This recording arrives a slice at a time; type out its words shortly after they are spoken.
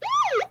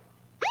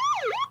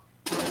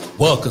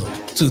Welcome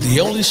to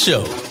the only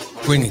show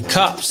bringing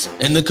cops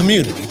and the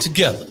community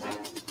together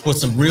for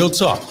some real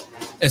talk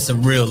and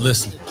some real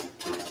listening.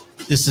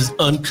 This is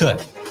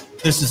uncut.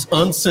 This is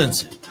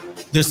uncensored.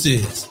 This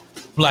is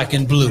Black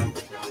and Blue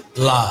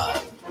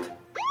Live.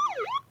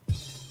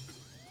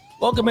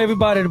 Welcome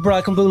everybody to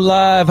Black and Blue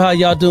Live. How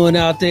y'all doing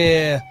out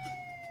there?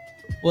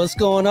 What's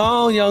going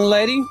on, young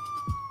lady?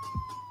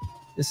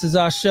 This is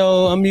our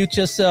show. Unmute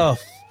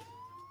yourself.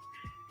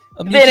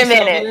 It's been a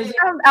minute.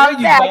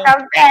 I'm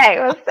back.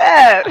 What's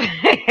up?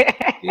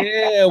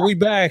 Yeah, we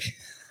back.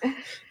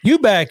 You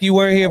back. You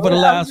weren't here for the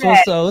last one,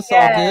 so it's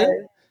all good.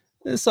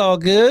 It's all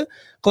good.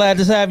 Glad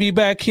to have you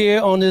back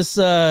here on this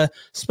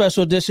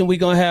special edition we're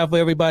going to have for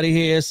everybody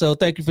here. So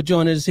thank you for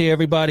joining us here,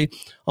 everybody,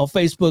 on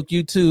Facebook,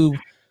 YouTube,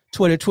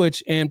 Twitter,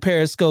 Twitch, and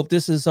Periscope.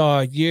 This is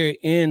our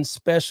year-end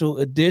special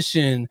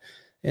edition.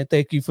 And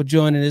thank you for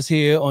joining us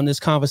here on this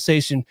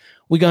conversation.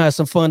 We're going to have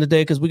some fun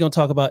today because we're going to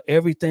talk about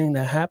everything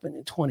that happened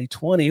in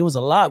 2020. It was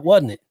a lot,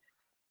 wasn't it?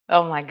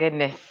 Oh, my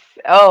goodness.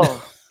 Oh,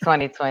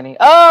 2020.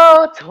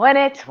 Oh,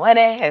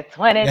 2020.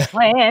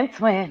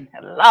 2020.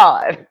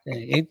 Lord.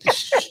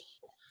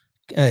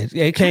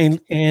 It came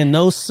in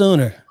no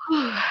sooner.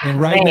 And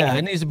right now,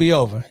 it needs to be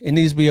over. It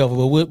needs to be over.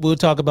 But we'll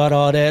talk about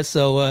all that.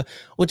 So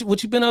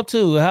what you been up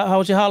to? How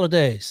was your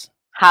holidays?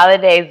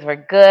 Holidays were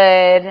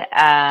good.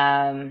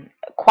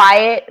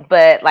 Quiet,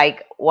 but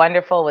like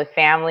wonderful with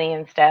family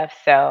and stuff.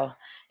 So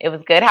it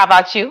was good. How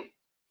about you?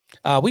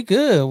 We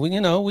good. We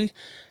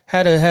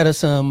had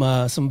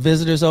some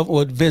visitors over,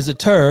 or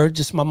visitor.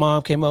 Just my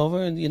mom came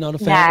over, and the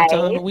family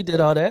time, and we did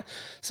all that.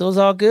 So it was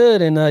all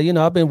good. And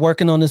I've been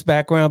working on this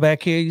background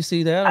back here. You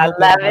see that? I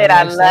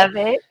love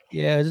it.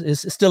 Yeah,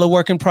 it's still a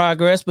work in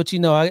progress, but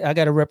I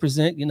got to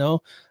represent.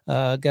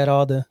 Got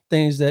all the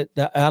things that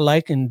I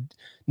like and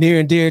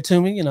near and dear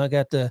to me. I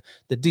got the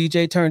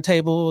DJ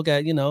turntable,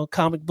 got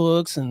comic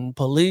books and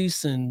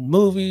police and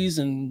movies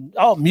and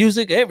all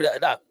music, everything.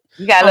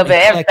 You got a little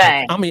bit of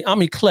everything.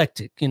 I'm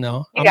eclectic, You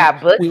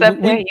got books up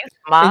there. You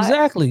smart.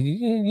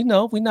 Exactly.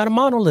 We're not a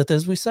monolith,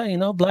 as we say.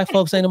 Black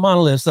folks ain't a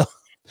monolith. So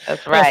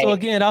that's right. So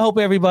again, I hope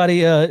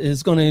everybody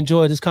is going to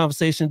enjoy this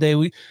conversation today.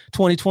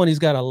 2020's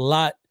got a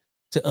lot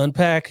to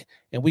unpack,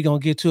 and we're going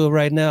to get to it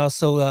right now.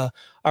 So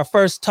our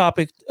first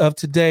topic of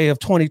today of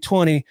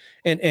 2020,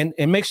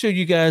 and make sure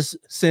you guys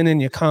send in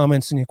your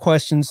comments and your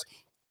questions.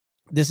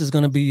 This is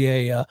going to be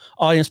a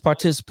audience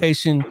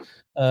participation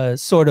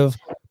sort of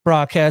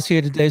broadcast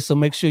here today, so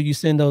make sure you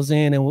send those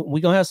in, and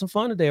we're gonna have some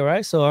fun today,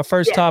 right? So our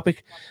first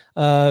topic,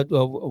 we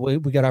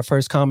got our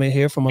first comment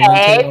here from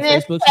Alante on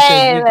Facebook. She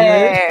says,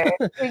 we're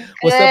good.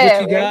 What's up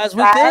with you guys?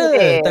 We're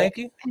good. Thank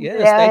you.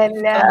 Yes, thank you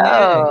for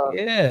coming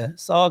in. Yeah,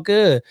 it's all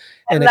good.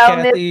 And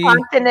hello, Kathy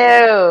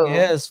Fontenot.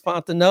 Yes,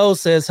 Fontenot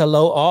says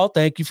hello all.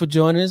 Thank you for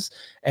joining us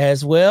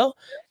as well.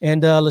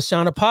 And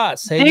Lashana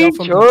Potts, hey, y'all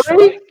from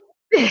Detroit.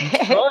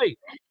 Detroit.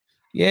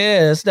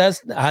 Yes,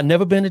 I've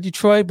never been to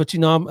Detroit, but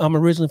I'm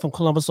originally from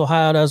Columbus,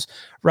 Ohio. That's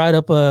right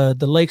up the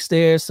lakes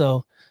there.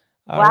 So,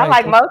 I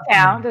like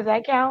Motown. Does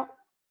that count?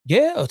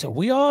 Yeah,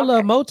 we all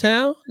love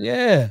Motown.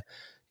 Yeah,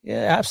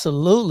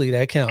 absolutely,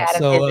 that counts.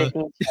 So,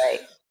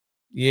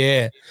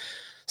 yeah.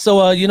 So,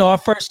 our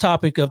first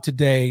topic of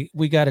today,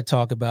 we got to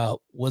talk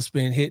about what's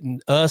been hitting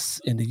us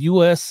in the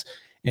U.S.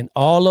 and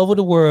all over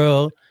the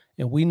world,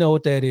 and we know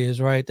what that is,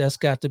 right? That's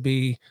got to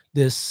be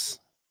this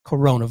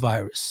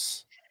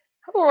coronavirus.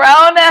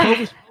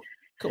 COVID-19.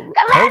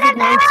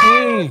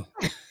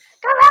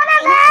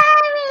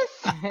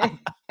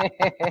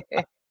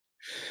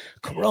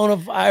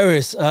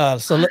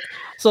 Coronavirus.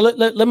 So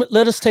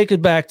let us take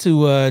it back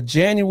to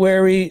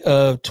January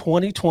of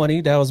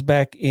 2020. That was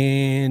back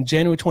in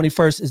January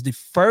 21st is the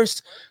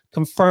first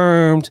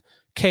confirmed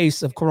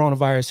case of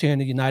coronavirus here in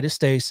the United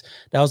States.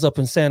 That was up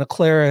in Santa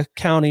Clara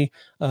County,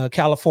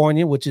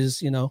 California, which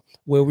is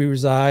where we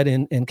reside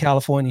in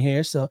California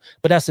here. So,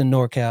 but that's in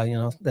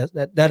NorCal.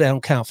 That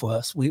don't count for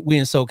us. We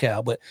in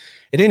SoCal. But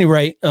at any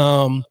rate,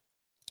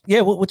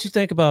 what you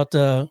think about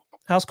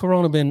how's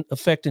Corona been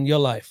affecting your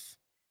life?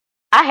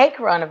 I hate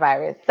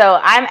coronavirus. So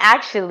I'm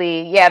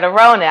actually the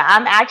Rona.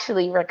 I'm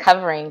actually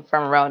recovering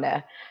from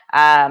Rona.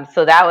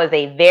 So that was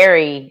a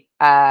very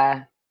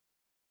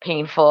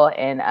painful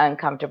and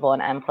uncomfortable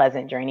and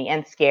unpleasant journey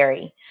and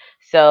scary.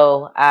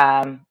 So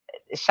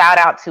shout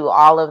out to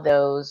all of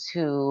those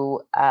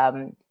who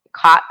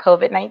caught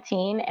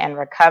COVID-19 and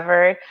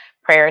recovered.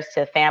 Prayers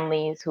to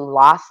families who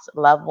lost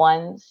loved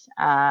ones.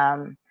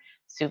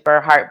 Super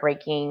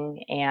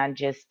heartbreaking, and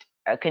just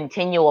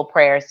continual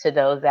prayers to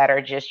those that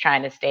are just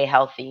trying to stay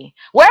healthy.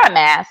 Wear a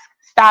mask.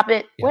 Stop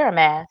it. Yeah. Wear a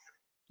mask.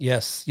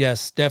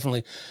 Yes,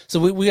 definitely. So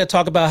we got to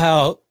talk about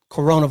how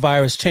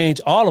coronavirus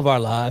changed all of our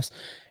lives.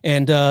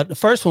 And the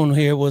first one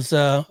here was,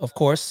 of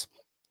course,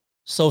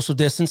 social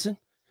distancing.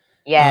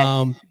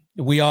 Yeah.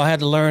 We all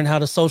had to learn how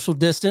to social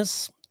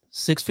distance,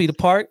 6 feet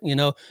apart.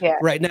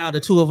 Right now, the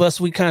two of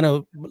us, we kind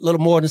of a little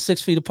more than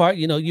 6 feet apart.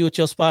 You at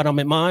your spot, I'm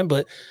at mine,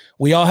 but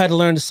we all had to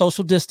learn to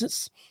social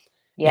distance.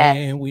 Yeah.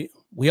 And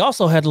we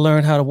also had to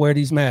learn how to wear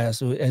these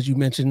masks, as you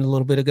mentioned a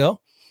little bit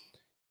ago.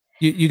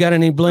 You got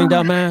any blinged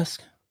out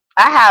mask?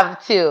 I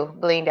have two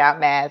blinged out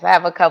masks. I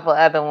have a couple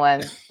other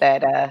ones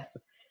that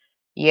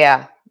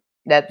yeah,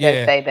 that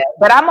Yeah. say that.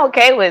 But I'm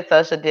okay with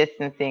social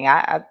distancing.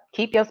 I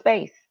keep your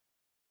space.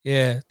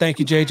 Yeah. Thank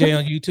you, JJ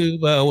on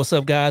YouTube. What's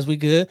up, guys? We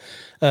good?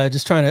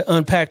 Just trying to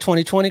unpack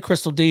 2020.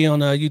 Crystal D on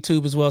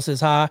YouTube as well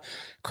says hi.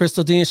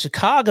 Crystal D in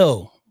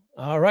Chicago.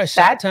 All right,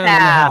 Chi That's Town in the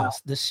now.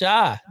 house.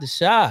 The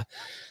Chi.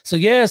 So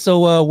yeah, so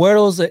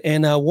Wordles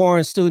and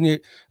Warren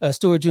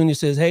Stewart Jr.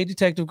 says, "Hey,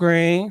 Detective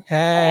Green.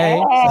 Hey."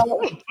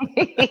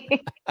 Hey.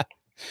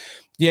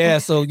 Yeah,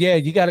 so yeah,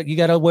 you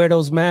gotta wear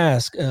those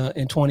masks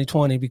in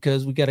 2020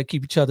 because we got to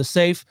keep each other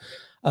safe.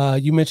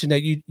 You mentioned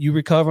that you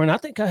recovering. I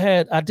think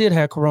I did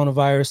have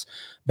coronavirus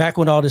back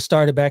when all this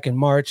started back in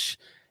March,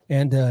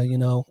 and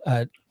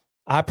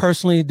I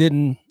personally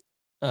didn't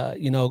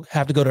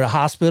have to go to the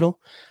hospital.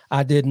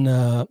 I didn't.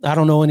 I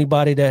don't know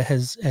anybody that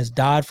has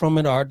died from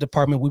it. Our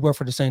department, we work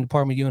for the same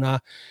department, you and I,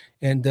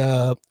 and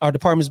our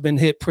department's been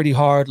hit pretty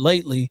hard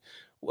lately.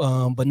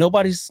 But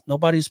nobody's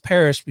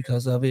perished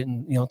because of it,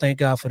 and thank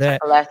God for that.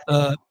 Blessing.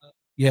 Uh,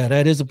 yeah,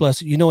 that is a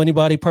blessing. You know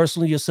anybody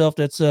personally yourself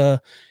that's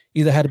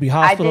either had to be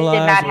I did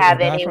hospitalized not or have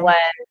died from anyone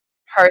it?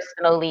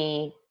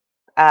 personally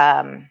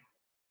um,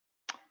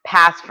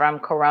 pass from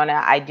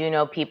corona. I do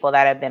know people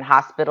that have been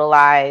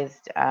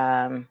hospitalized.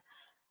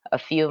 A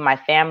few of my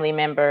family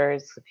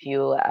members, a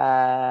few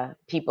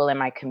people in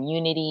my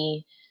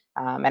community,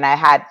 and I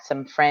had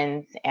some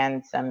friends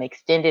and some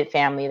extended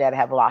family that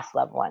have lost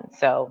loved ones.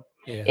 So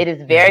Yeah, it is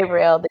yeah, very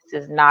real. This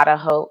is not a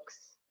hoax.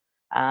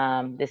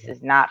 This yeah,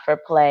 is not for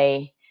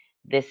play.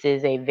 This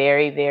is a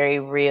very, very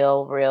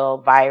real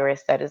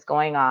virus that is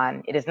going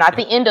on. It is not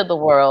yeah, the end of the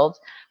world,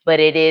 but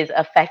it is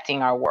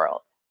affecting our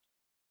world.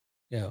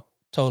 yeah.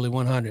 Totally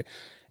 100.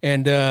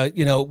 And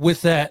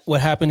with that, what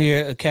happened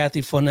here?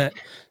 Kathy Fournette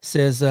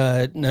says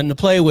nothing to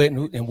play with,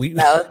 and we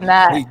No, it's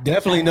not. we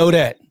definitely know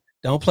that.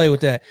 Don't play with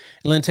that.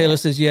 Lynn Taylor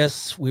says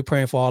yes. We're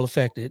praying for all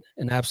affected,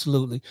 and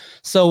absolutely.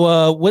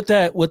 So with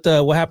that, with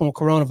what happened with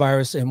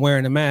coronavirus and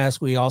wearing a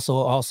mask, we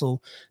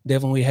also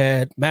definitely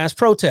had mass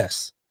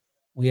protests.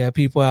 We had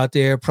people out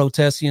there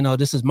protesting.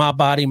 This is my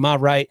body, my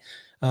right.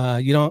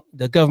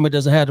 The government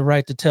doesn't have the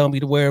right to tell me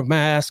to wear a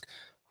mask.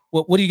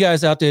 What do you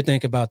guys out there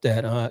think about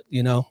that?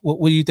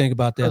 What do you think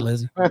about that,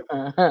 Lizzie?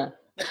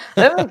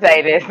 Let me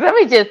say this. Let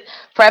me just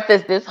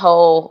preface this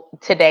whole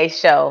today's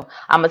show.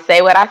 I'm gonna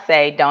say what I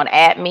say. Don't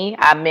at me.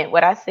 I meant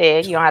what I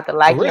said. You don't have to For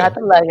like it, you don't have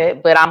real. to love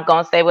it, but I'm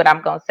gonna say what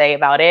I'm gonna say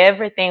about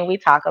everything we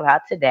talk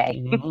about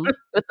today Hmm.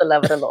 with the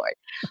love of the Lord.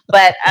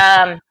 But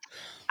I,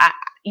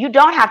 you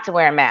don't have to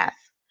wear a mask.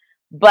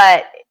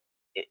 But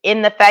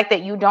in the fact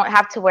that you don't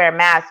have to wear a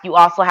mask, you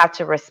also have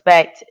to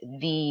respect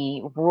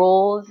the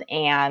rules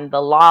and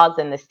the laws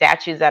and the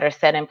statutes that are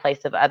set in place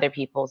of other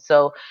people.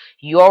 So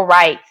your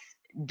rights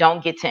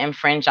don't get to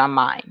infringe on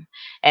mine.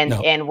 And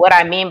No. and what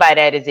I mean by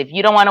that is if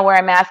you don't want to wear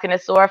a mask in a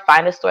store,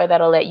 find a store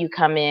that'll let you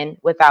come in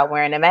without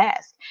wearing a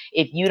mask.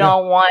 If you Yeah.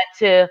 don't want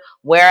to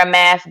wear a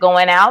mask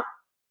going out,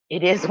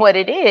 it is what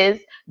it is.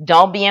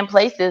 Don't be in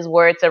places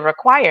where it's a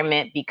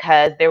requirement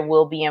because there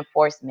will be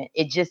enforcement.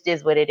 It just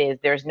is what it is.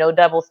 There's no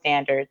double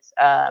standards.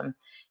 And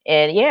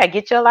yeah,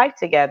 get your life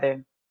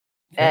together.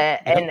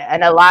 Yep. Yep.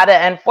 And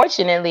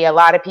unfortunately, a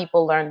lot of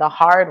people learned the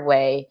hard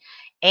way,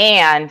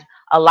 and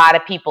a lot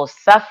of people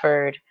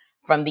suffered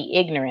from the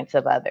ignorance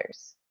of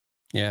others.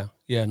 Yeah.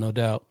 Yeah. No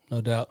doubt.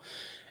 No doubt.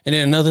 And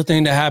then another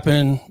thing that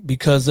happened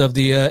because of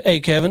the hey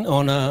Kevin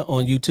on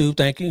YouTube,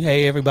 thank you.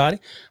 Hey everybody,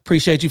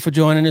 appreciate you for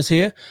joining us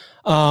here.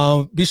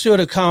 Be sure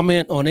to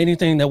comment on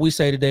anything that we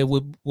say today.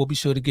 We'll be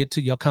sure to get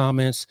to your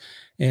comments.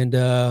 And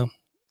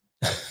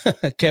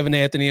Kevin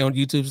Anthony on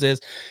YouTube says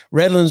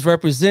Redlands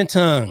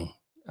representing.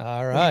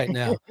 All right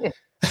now.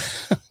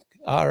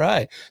 All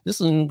right. This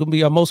is going to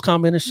be our most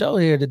commented show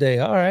here today.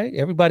 All right.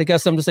 Everybody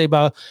got something to say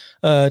about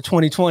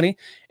 2020.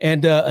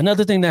 And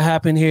another thing that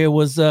happened here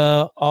was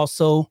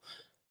also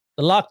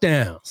the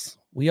lockdowns.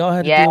 We all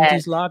had to deal with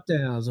Yes. these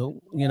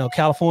lockdowns.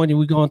 California,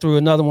 we're going through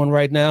another one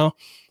right now.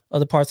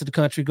 Other parts of the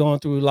country going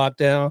through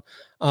lockdown.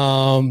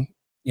 All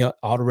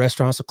the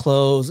restaurants are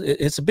closed.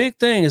 It's a big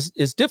thing.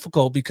 It's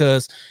difficult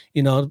because,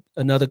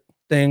 another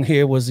thing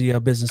here was the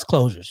business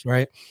closures,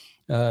 right?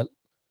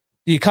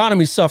 The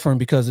economy's suffering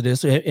because of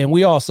this, and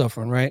we all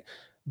suffering, right?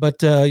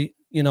 But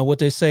what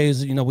they say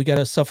is, we got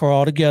to suffer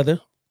all together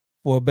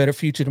for a better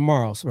future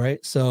tomorrow's, right?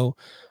 So,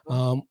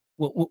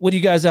 what do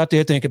you guys out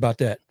there think about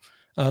that?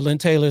 Lynn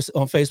Taylor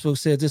on Facebook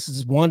said this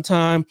is one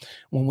time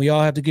when we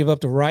all have to give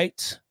up the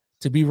right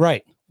to be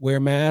right. Wear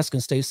a mask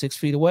and stay 6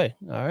 feet away.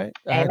 All right,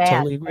 I Amen.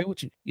 totally agree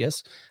with you.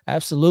 Yes,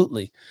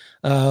 absolutely.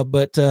 And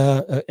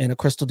a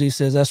Crystal D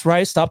says that's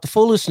right. Stop the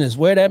foolishness.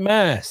 Wear that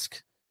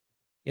mask.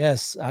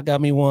 Yes, I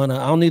got me one.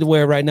 I don't need to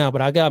wear it right now,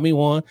 but I got me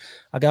one.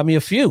 I got me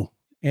a few.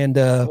 And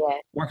Yeah.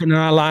 working in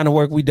our line of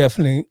work, we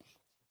definitely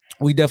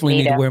need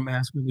Need to them. wear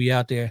masks when we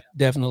out there,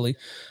 definitely.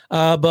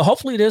 But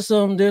hopefully there's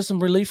some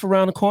relief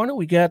around the corner.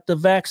 We got the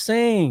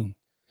vaccine.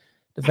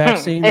 The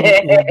vaccine will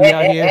be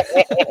out here.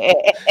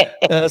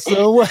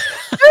 So what?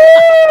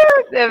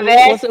 The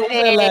What's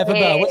that laugh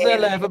about? What's that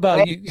laugh about?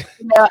 vaccine. You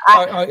No,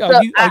 are you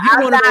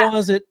I'm one of the not.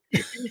 ones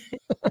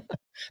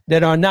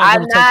that are not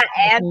going I'm to take not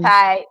the vaccines?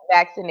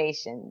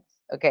 anti-vaccinations.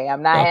 Okay,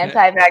 I'm not Okay.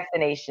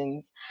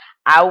 anti-vaccinations.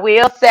 I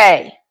will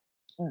say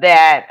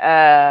that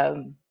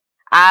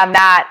I'm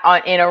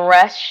not in a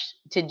rush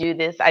to do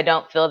this. I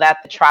don't feel that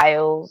the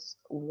trials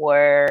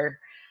were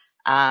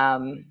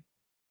um,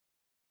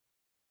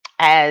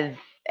 as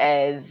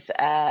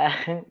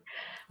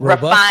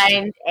Robust.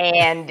 refined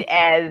and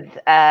as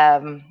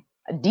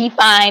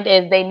defined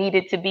as they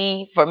needed to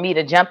be for me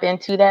to jump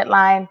into that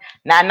line.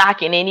 Not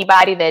knocking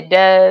anybody that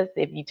does.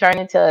 If you turn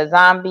into a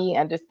zombie,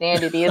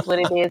 understand it is what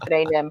it is. It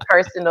ain't nothing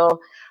personal.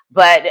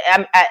 But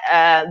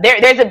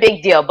there's a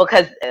big deal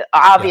because Yeah.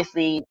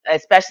 obviously,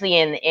 especially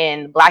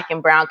in Black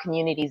and Brown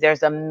communities,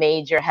 there's a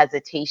major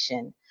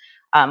hesitation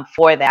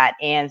for that.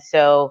 And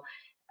so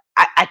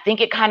I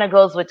think it kind of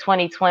goes with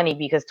 2020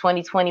 because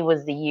 2020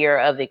 was the year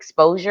of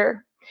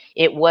exposure.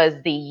 It was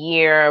the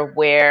year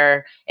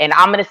where, and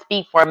I'm going to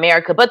speak for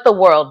America, but the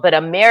world, but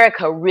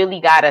America really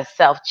got a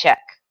self check,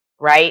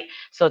 right?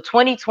 So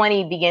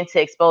 2020 began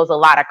to expose a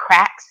lot of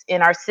cracks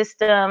in our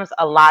systems,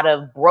 a lot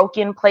of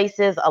broken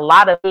places, a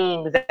lot of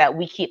things that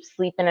we keep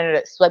sweeping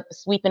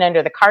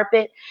under the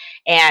carpet,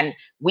 and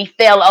we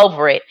fell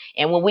over it.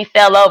 And when we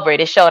fell over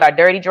it, it showed our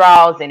dirty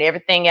draws and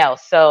everything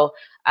else. So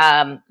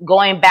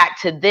going back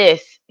to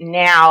this,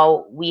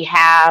 now we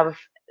have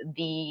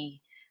the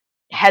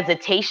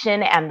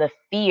hesitation and the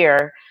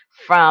fear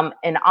from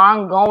an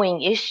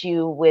ongoing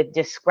issue with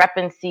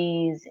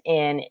discrepancies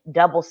in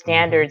double Hmm.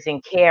 standards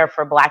in care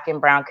for Black and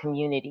Brown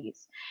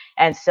communities.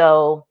 And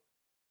so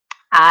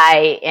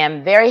I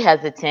am very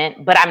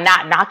hesitant, but I'm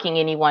not knocking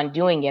anyone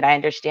doing it. I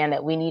understand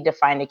that we need to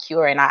find a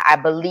cure, and I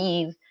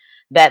believe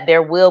that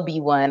there will be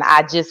one.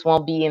 I just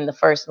won't be in the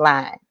first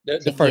line The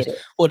to get first. it.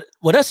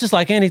 Well, that's just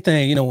like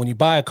anything. When you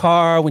buy a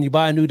car, when you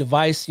buy a new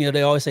device,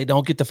 they always say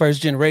don't get the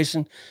first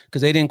generation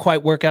because they didn't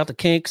quite work out the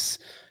kinks.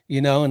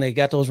 And they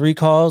got those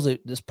recalls.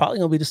 It's probably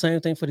gonna be the same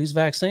thing for these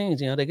vaccines.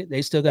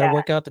 They still got to Yeah.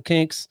 work out the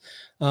kinks.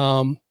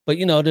 But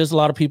there's a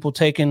lot of people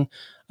taking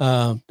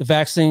the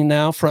vaccine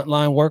now.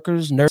 Frontline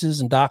workers, nurses,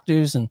 and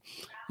doctors, and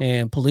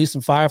police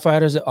and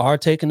firefighters are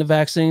taking the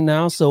vaccine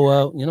now.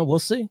 So we'll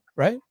see,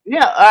 right?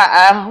 Yeah,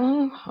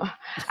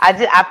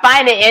 I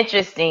find it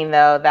interesting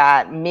though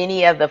that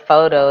many of the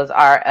photos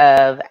are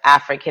of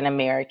African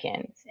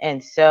Americans,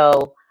 and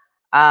so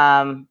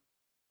um,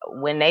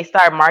 when they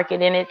start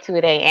marketing it to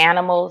their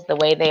animals the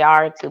way they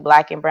are to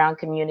Black and Brown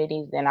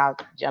communities, then I'll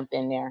jump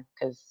in there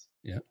because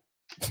Yeah.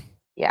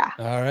 yeah,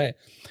 All right.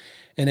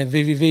 And then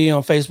VVV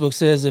on Facebook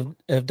says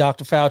if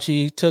Dr.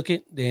 Fauci took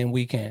it, then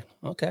we can.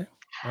 Okay.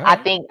 All I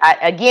right. think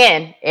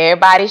again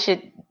everybody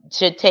should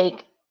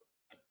take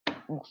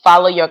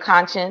follow your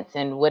conscience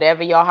and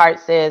whatever your heart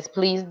says,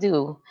 please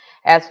do.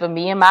 As for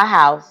me and my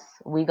house,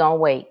 we gonna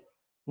wait.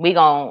 We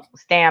gonna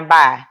stand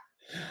by.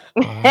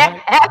 All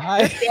right. All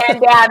right.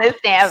 Stand down and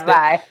stand Sta-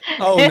 by.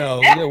 oh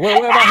no. Yeah.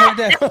 Where have I heard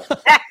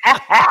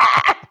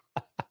that?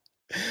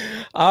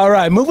 All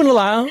right. Moving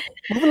along.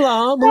 Moving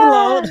along. Moving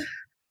along.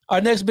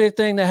 Our next big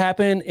thing that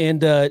happened in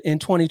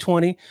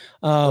 2020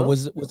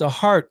 was a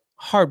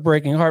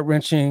heartbreaking, heart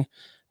wrenching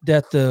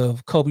death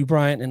of Kobe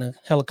Bryant in a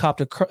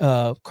helicopter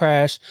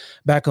crash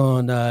back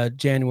on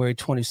January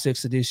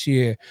 26th of this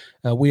year.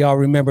 We all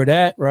remember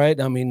that, right?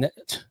 I mean,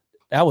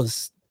 that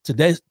was to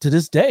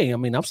this day. I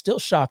mean, I'm still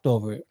shocked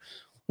over it.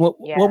 What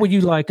Yeah. were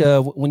you like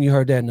when you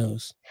heard that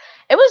news?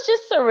 It was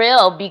just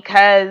surreal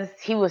because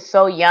he was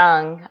so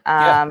young.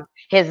 Yeah,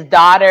 His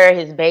daughter,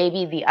 his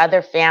baby, the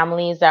other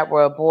families that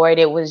were aboard,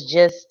 it was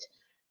just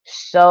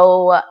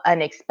so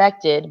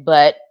unexpected.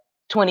 But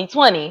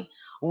 2020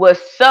 was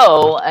yeah,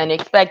 so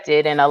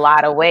unexpected in a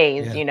lot of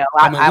ways. yeah.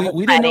 I mean, I we, was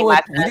we didn't know planning my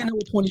what we didn't know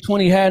what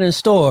 2020 had in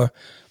store,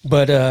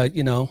 but that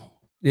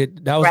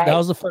right.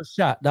 was the first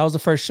shot. That was the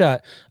first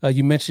shot.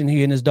 You mentioned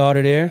he and his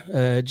daughter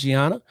there,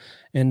 Gianna,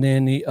 and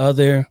then the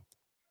other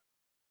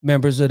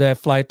members of that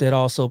flight that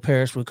also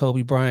perished with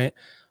Kobe Bryant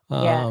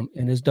Yeah.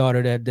 and his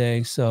daughter that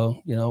day.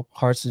 So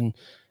hearts and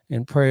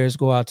prayers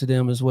go out to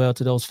them as well,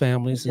 to those This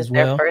families is as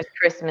their well. first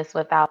Christmas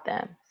without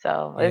them.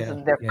 So this Yeah,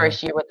 is their yeah,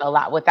 first year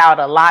without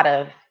a lot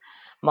of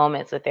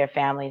moments with their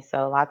family.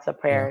 So lots of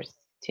yeah, prayers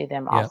to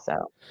them yeah. also.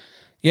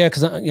 Yeah,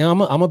 because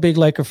I'm a big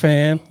Laker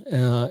fan,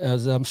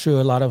 as I'm sure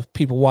a lot of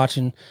people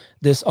watching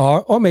this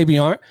are, or maybe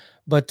aren't.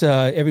 But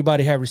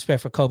everybody had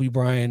respect for Kobe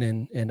Bryant,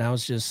 and I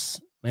was just,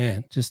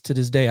 man, just to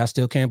this day, I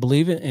still can't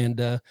believe it. And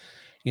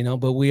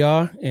but we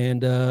are,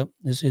 and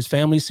his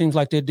family seems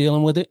like they're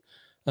dealing with it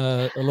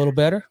a little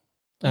better.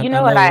 You I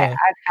know what know. I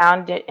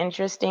found it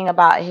interesting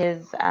about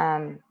his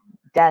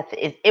death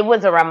is it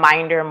was a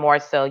reminder more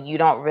so you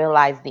don't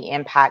realize the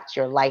impact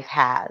your life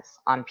has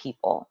on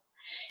people.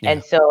 Yeah.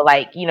 And so,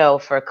 like,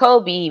 for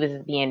Kobe, he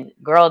was being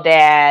girl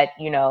dad,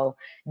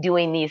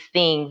 doing these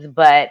things.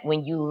 But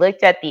when you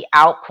looked at the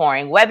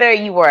outpouring, whether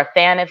you were a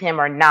fan of him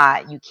or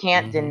not, you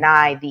can't Hmm.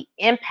 deny the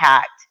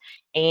impact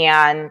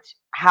and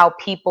how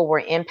people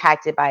were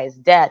impacted by his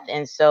death.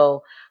 And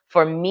so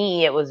for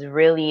me, it was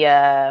really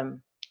a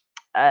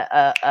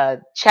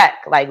check,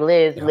 like,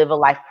 Liz, Yeah. live a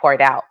life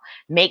poured out.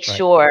 Make Right.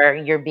 sure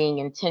you're being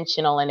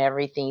intentional in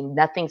everything.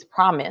 Nothing's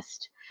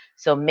promised.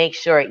 So make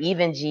sure,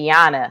 even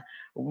Gianna,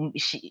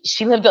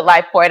 she lived a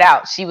life poured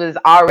out. She was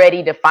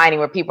already defining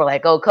where people are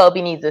like, oh,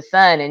 Kobe needs a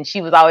son. And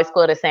she was always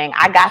quoted saying,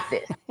 I got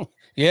this.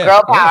 Yeah.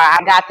 Girl power, Yeah.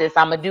 I got this.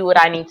 I'm gonna do what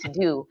I need to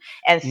do.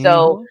 And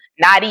so, Hmm.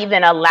 not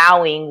even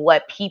allowing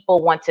what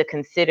people want to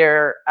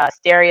consider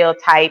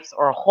stereotypes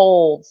or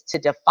holds to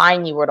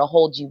define you or to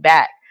hold you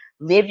back.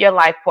 Live your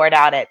life poured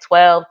out at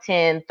 12,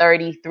 10,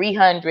 30,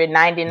 300, Yep.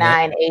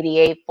 99,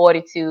 88,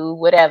 42,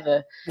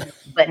 whatever,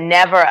 but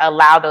never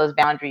allow those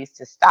boundaries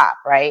to stop,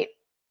 right?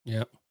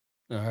 Yep.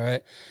 All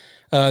right.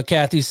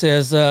 Kathy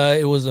says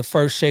it was the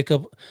first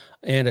shakeup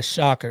and a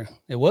shocker.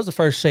 It was the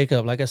first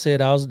shakeup. Like I said,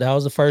 that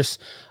was the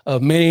first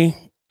of many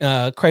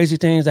crazy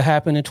things that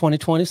happened in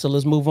 2020. So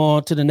let's move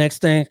on to the next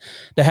thing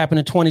that happened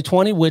in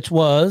 2020, which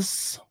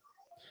was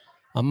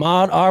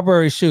Ahmaud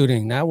Arbery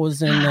shooting. That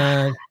was in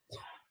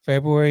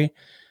February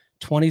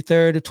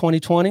 23rd of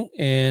 2020,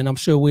 and I'm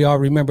sure we all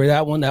remember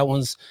that one. That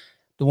one's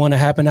the one that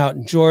happened out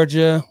in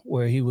Georgia,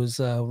 where he was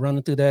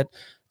running through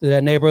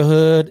that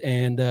neighborhood,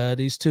 and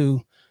these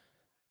two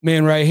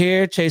men right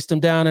here chased him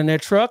down in their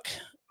truck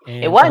It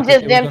and wasn't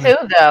thought that just they were them gonna.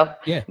 two, though.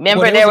 Yeah,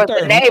 well, Remember, there was there a was the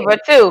third one. neighbor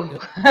too.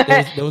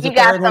 There was a He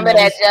got third one some of that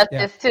that was, yeah.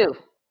 justice too.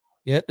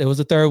 Yeah, there was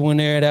a third one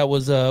there that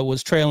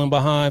was trailing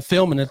behind,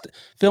 filming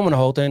the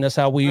whole thing. That's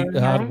how the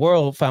Hmm.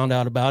 world found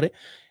out about it.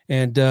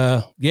 And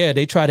yeah,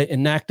 they try to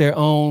enact their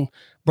own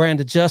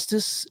brand of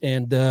justice.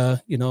 And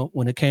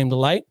when it came to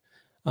light,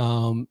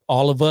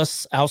 all of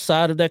us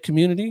outside of that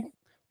community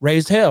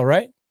raised hell,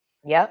 right?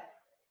 Yep.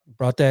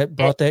 Brought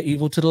that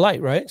evil to the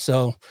light, right?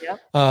 So, Yep.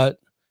 uh,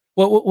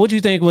 what do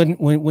you think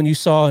when you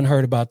saw and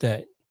heard about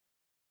that?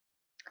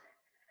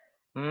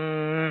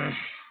 Mm.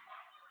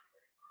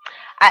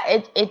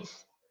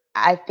 It's.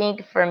 I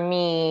think for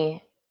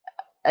me,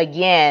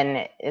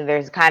 again,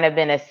 there's kind of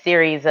been a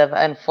series of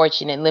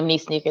unfortunate,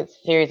 Lemony Snicket's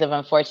series of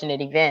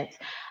unfortunate events.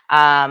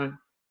 Um,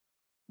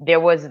 there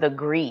was the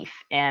grief,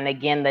 and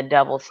again, the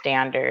double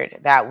standard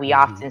that we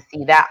Mm-hmm. often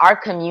see, that our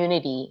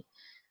community,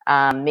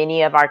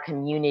 many of our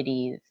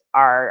communities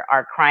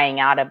are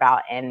crying out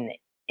about, and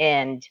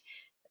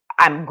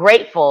I'm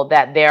grateful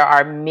that there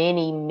are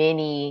many,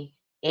 many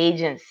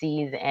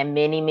agencies and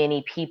many,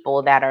 many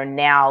people that are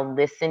now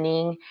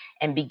listening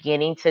and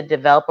beginning to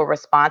develop a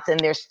response. And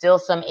there's still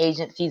some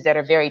agencies that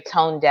are very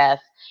tone deaf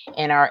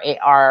and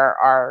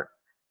are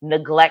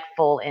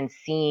neglectful in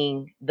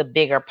seeing the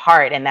bigger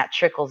part, and that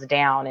trickles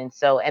down. And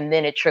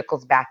then it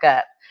trickles back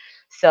up.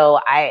 So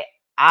I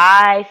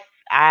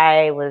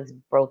I was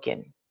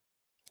broken.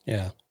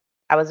 Yeah.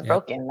 I was Yep.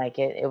 broken. Like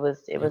Yep. it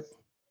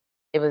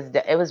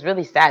was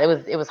really sad.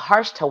 It was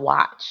harsh to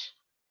watch.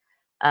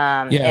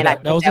 Yeah. And I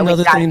That think was that we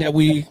another got thing that into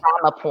we.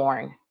 trauma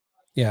porn.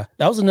 Yeah,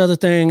 that was another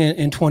thing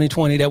in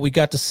 2020 that we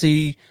got to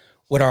see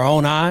with our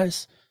own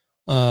eyes.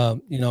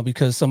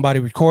 Because somebody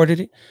recorded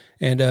it,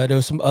 and there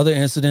was some other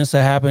incidents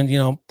that happened,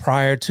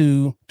 prior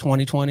to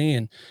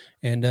 2020,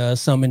 and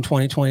some in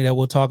 2020 that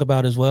we'll talk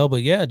about as well.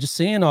 But yeah, just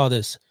seeing all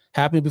this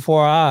happening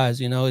before our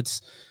eyes,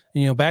 it's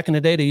back in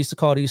the day they used to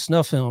call these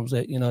snuff films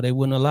that they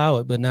wouldn't allow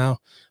it, but now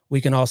we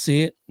can all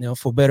see it,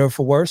 for better or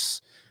for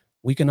worse.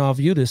 We can all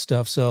view this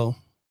stuff. So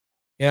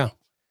yeah,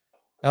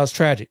 that was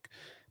tragic.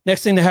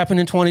 Next thing that happened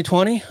in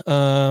 2020,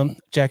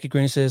 Jackie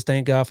Green says,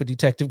 "Thank God for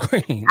Detective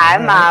Green." Hi,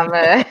 All right.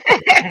 mama.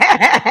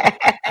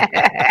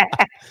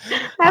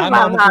 That's Hi, my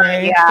Mama mom,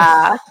 Green.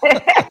 y'all.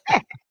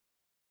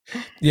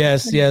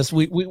 Yes, yes,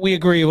 we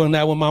agree on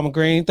that one, Mama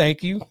Green.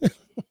 Thank you,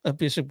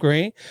 Bishop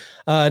Green.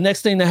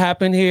 Next thing that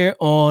happened here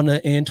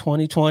in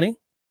 2020,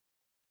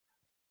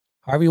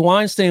 Harvey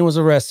Weinstein was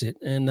arrested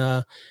in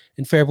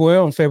February,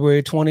 on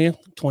February 20th,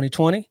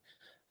 2020.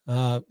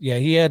 Yeah,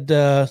 he had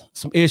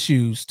some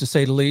issues, to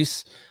say the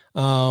least.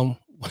 Um,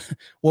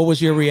 what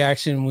was your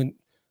reaction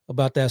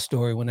about that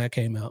story when that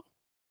came out?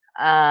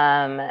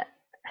 um,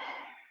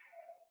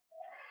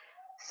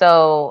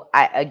 so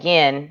I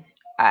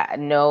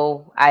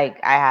know I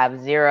have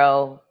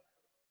zero,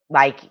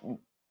 like,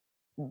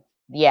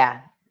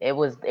 yeah, it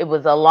was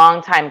a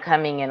long time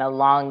coming, and a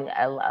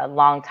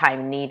long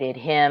time needed.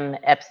 Him,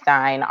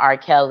 Epstein, R.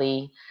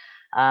 Kelly,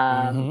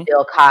 Mm-hmm.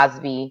 Bill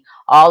Cosby,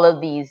 all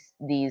of these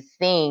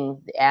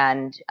things,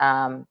 and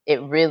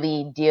it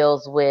really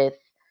deals with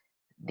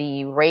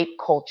the rape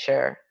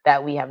culture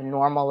that we have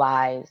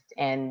normalized,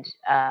 and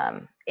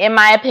in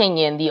my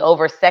opinion, the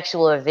over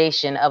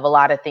sexualization of a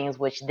lot of things,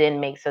 which then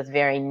makes us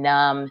very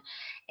numb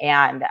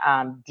and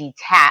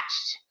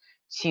detached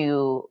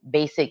to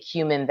basic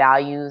human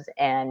values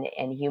and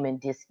human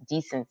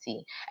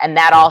decency. And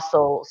that Yeah.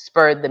 also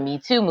spurred the Me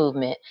Too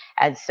movement.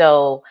 And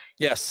so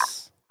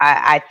Yes.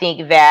 I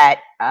think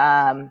that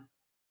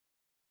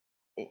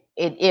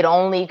it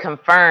only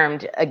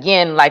confirmed,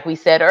 again, like we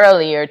said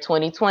earlier,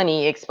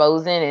 2020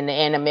 exposing,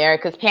 and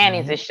America's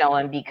panties Mm-hmm. is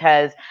showing,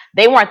 because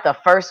they weren't the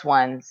first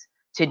ones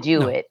to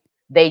do No. it.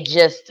 They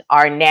just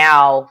are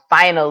now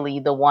finally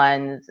the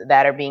ones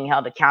that are being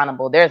held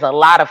accountable. There's a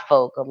lot of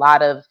folk, a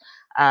lot of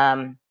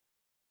um,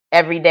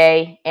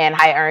 everyday and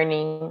high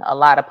earning, a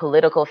lot of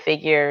political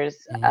figures,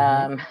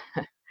 Hmm.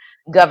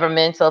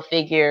 governmental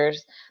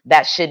figures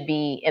that should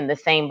be in the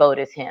same boat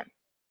as him.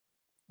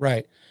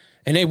 Right.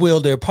 And they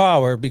wield their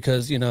power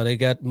because, they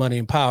got money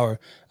and power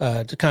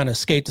to kind of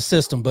skate the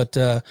system. But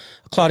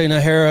Claudia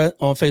Nahara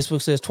on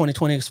Facebook says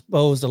 2020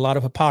 exposed a lot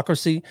of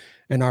hypocrisy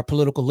in our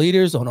political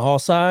leaders on all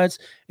sides.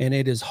 And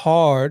it is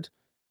hard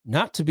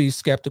not to be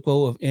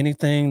skeptical of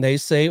anything they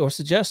say or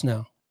suggest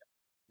now.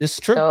 This is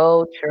true.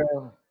 So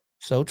true.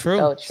 So true.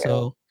 So true.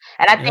 So,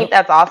 And I yep. think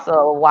that's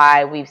also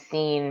why we've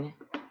seen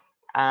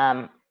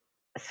um,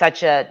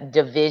 such a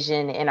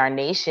division in our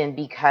nation,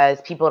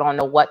 because people don't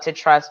know what to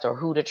trust or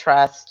who to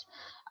trust.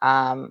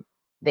 Um,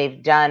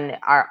 they've done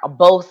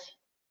both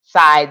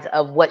sides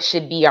of what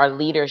should be our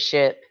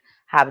leadership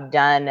have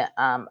done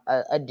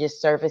a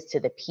disservice to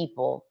the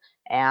people,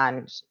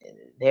 and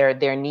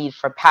their need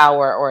for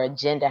power or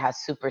agenda has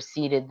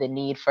superseded the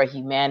need for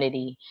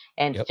humanity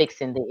and Yep.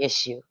 fixing the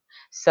issue.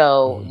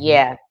 So Hmm.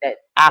 yeah, that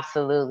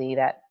absolutely,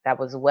 that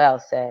was well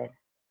said.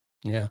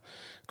 Yeah.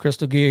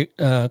 Crystal D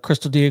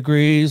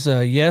agrees.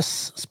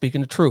 Yes.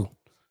 Speaking the truth.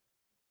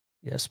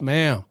 Yes,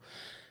 ma'am.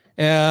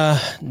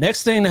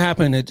 Next thing that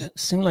happened, it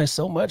seemed like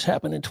so much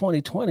happened in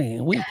 2020,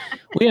 and we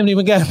haven't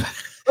even got.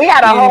 We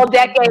had a we whole ain't,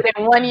 decade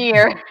in 1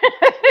 year.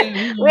 We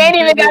ain't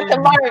even got to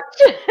good,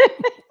 March.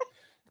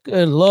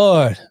 good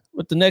Lord.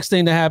 But the next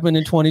thing that happened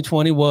in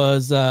 2020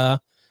 was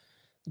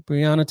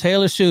Breonna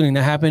Taylor shooting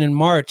that happened in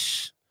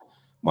March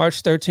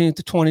 13th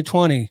to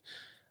 2020.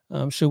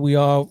 I'm sure we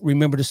all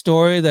remember the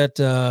story that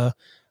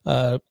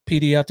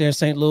PD out there in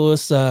St.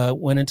 Louis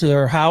went into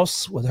her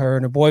house with her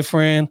and her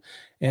boyfriend,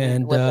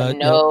 and With a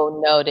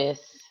no notice.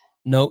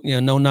 no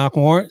knock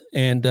warrant,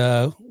 and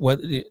what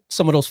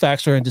some of those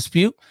facts are in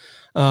dispute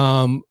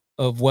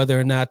of whether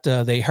or not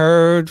they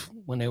heard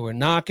when they were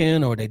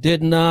knocking or they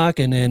didn't knock,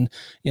 and then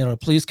the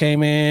police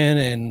came in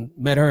and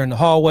met her in the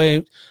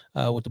hallway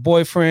with the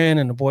boyfriend,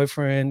 and the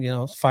boyfriend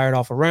fired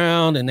off a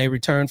round, and they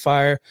returned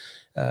fire,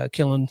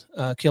 killing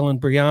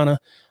Breonna.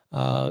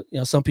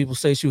 Some people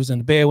say she was in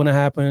the bed when it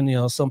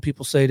happened. Some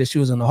people say that she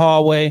was in the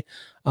hallway.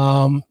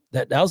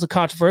 That was a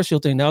controversial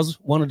thing. That was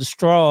one of the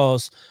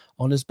straws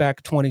on this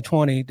back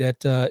 2020 that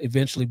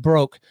eventually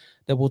broke,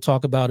 that we'll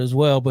talk about as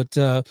well. But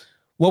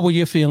what were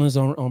your feelings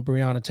on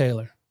Breonna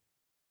Taylor?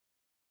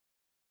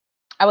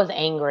 I was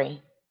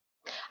angry.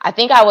 I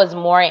think I was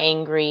more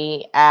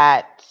angry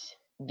at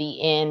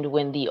the end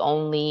when the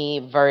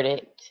only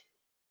verdict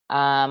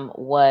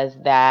was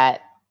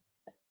that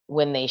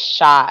when they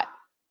shot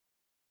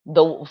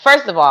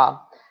first of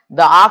all,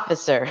 the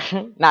officer,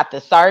 not the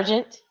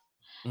sergeant,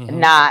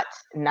 Mm-hmm.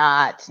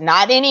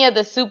 not any of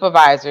the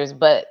supervisors,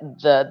 but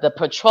the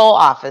patrol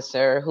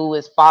officer who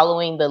was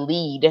following the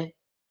lead,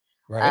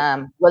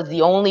 Right. was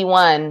the only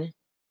one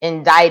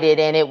indicted,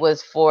 and it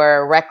was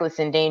for reckless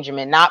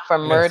endangerment, not for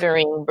Yes.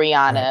 murdering Right.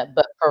 Breonna,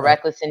 but for Right.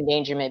 reckless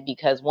endangerment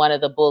because one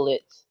of the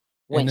bullets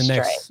In went the stray.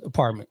 next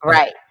apartment. Yep.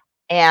 Right.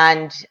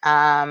 And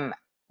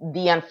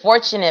the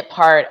unfortunate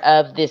part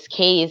of this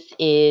case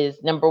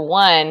is, number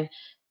one,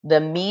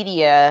 the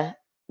media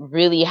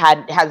really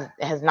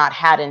has not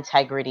had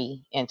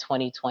integrity in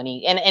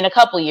 2020 and in a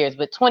couple years,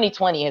 but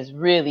 2020 has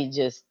really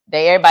just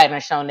everybody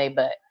done shown they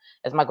butt,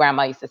 as my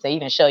grandma used to say, you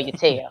done show your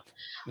tail.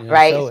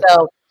 Right. Show it.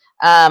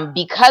 So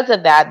because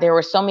of that, there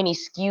were so many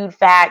skewed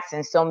facts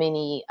and so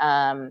many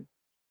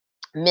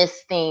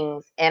missed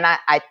things. And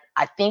I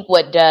think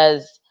what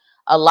does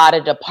a lot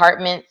of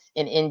departments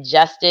in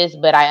injustice,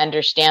 but I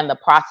understand the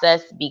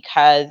process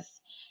because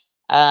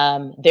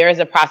there is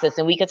a process,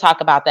 and we could talk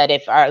about that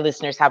if our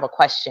listeners have a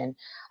question.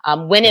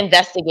 When Yep.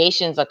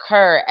 investigations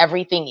occur,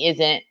 everything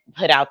isn't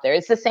put out there.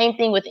 It's the same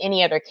thing with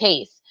any other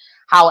case.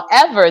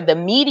 However, the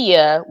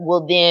media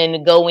will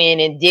then go in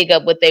and dig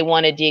up what they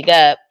want to dig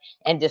up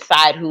and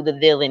decide who the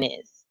villain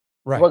is,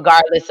 Right.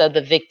 regardless of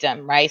the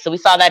victim, right? So we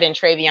saw that in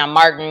Trayvon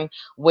Martin,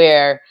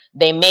 where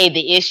they made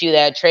the issue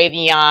that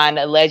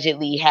Trayvon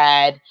allegedly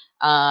had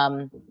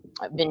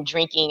been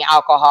drinking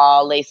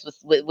alcohol laced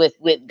with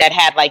that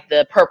had like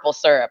the purple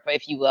syrup,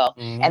 if you will.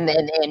 Mm-hmm. And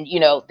then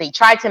they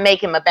tried to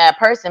make him a bad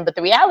person, but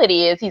the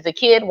reality is he's a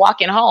kid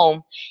walking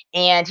home,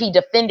 and he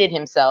defended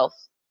himself.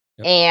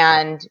 Yep.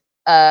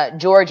 And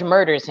George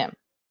murders him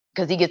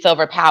because he gets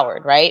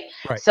overpowered, right?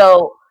 Right.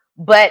 So,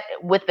 but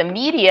with the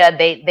media,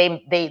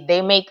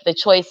 they make the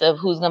choice of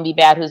who's going to be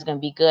bad, who's going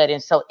to be good.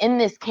 And so in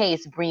this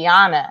case,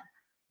 Breonna,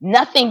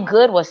 nothing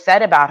good was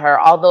said about her,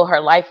 although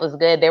her life was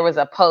good. There was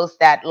a post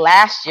that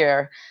last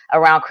year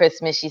around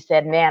Christmas, she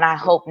said, "Man, I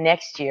hope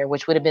next year,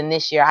 which would have been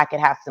this year, I could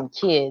have some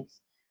kids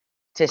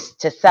to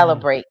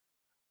celebrate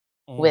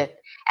with."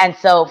 And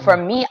so for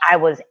me, I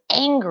was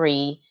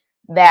angry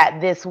that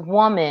this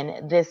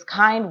woman, this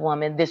kind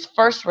woman, this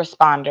first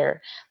responder,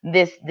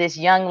 this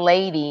young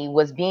lady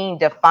was being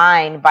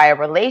defined by a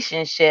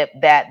relationship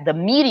that the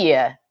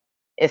media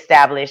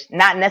established,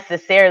 not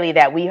necessarily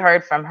that we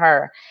heard from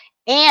her.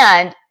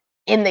 And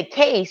in the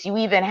case, you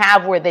even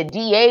have where the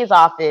DA's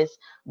office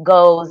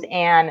goes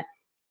and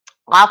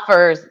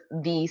offers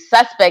the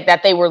suspect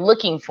that they were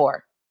looking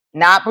for,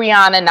 not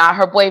Brianna, not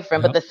her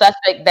boyfriend, but Yep. the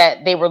suspect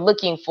that they were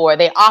looking for.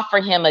 They offer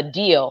him a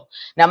deal.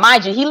 Now,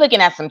 mind you, he's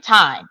looking at some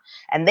time,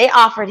 and they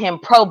offered him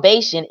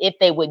probation if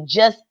they would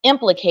just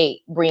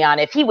implicate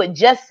Brianna, if he would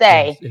just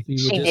say Yes, if you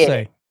would she just did it.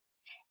 say.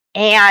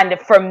 And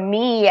for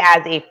me,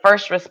 as a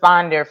first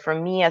responder, for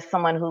me, as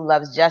someone who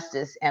loves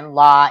justice and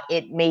law,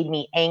 it made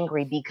me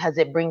angry because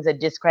it brings a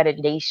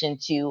discreditation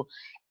to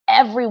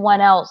everyone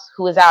else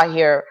who is out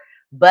here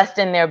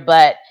busting their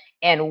butt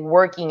and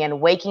working and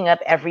waking up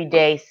every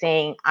day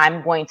saying,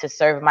 I'm going to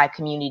serve my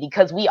community,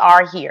 because we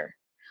are here.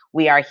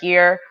 We are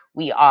here.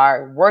 We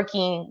are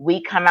working.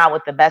 We come out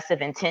with the best of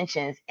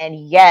intentions.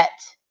 And yet,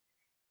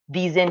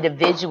 these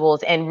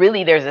individuals, and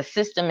really there's a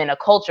system and a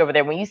culture over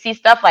there. When you see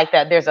stuff like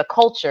that, there's a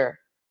culture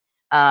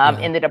Yeah.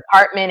 in the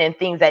department and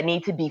things that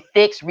need to be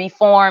fixed,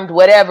 reformed,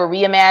 whatever,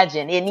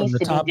 reimagined. It From needs the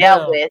to be top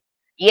dealt down. with.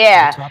 From the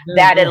Yeah, top down.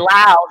 that Yeah.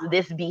 allows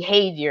this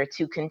behavior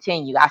to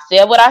continue. I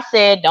said what I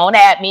said. Don't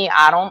at me.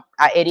 I don't.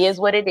 It is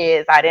what it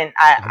is. I didn't.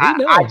 We I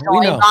know. We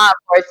joined know. law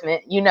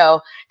enforcement,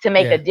 to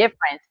make a Yeah.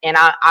 difference. And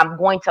I'm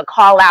going to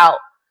call out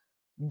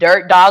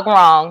dirt dog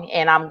wrong,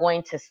 and I'm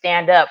going to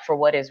stand up for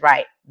what is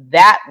right.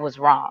 That was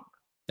wrong.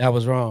 That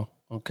was wrong.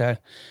 Okay.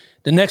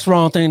 The next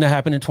wrong thing that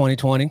happened in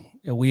 2020,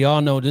 and we all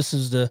know this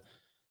is the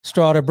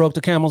straw that broke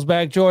the camel's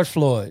back, George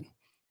Floyd.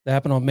 That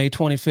happened on May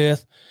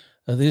 25th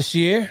of this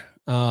year.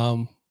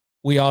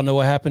 We all know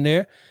what happened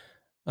there.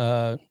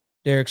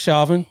 Derek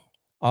Chauvin,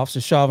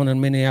 Officer Chauvin in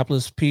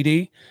Minneapolis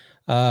PD,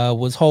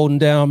 was holding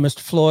down Mr.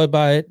 Floyd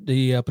by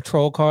the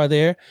patrol car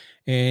there,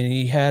 and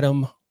he had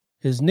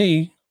his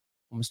knee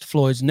on Mr.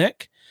 Floyd's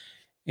neck.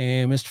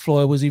 And Mr.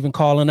 Floyd was even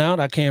calling out,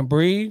 I can't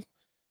breathe,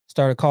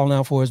 started calling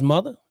out for his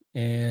mother.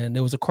 And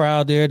there was a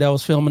crowd there that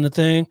was filming the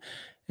thing.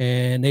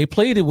 And they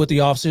pleaded with the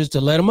officers to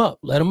let him up.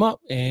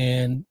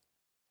 And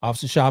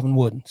Officer Chauvin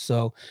wouldn't.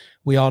 So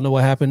we all know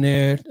what happened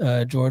there.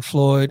 George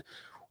Floyd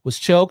was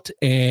choked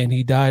and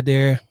he died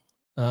there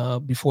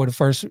before the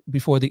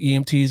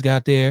EMTs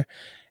got there.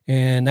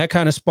 And that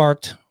kind of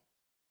sparked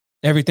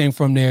everything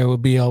from there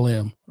with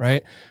BLM,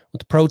 right? With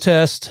the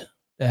protest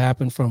that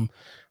happened from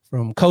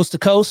coast to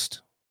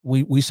coast.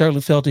 We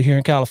certainly felt it here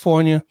in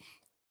California.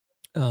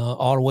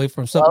 All the way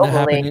from something that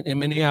happened in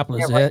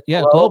Minneapolis.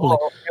 Yeah, globally.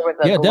 There was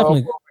a Yeah, global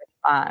definitely.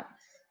 response.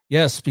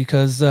 Yes,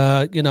 because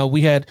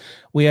we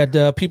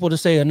had people to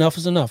say enough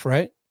is enough,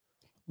 right?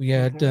 We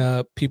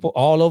had people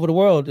all over the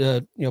world,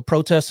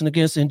 protesting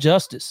against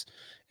injustice,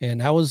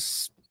 and that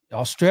was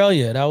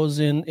Australia, that was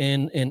in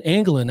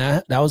England,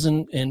 that was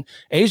in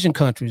Asian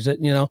countries. That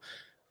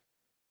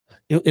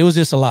it was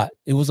just a lot.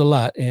 It was a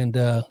lot, and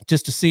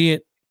just to see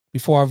it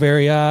before our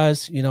very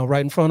eyes,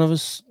 right in front of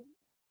us,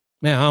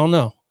 man, I don't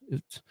know.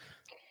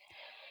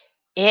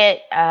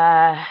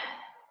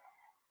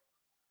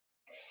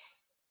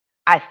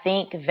 I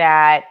think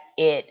that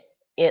it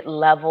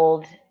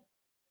leveled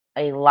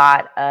a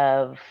lot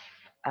of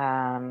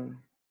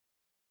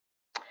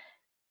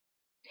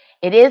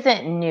it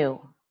isn't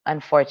new,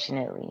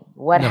 unfortunately.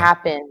 What No.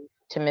 happened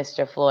to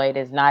Mr. Floyd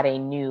is not a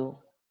new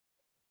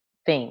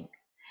thing.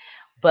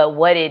 But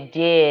what it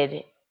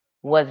did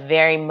was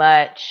very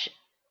much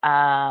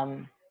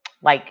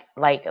like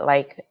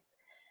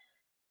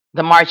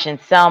the march in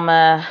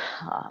Selma,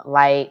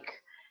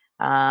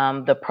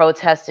 the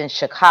protest in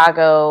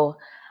Chicago,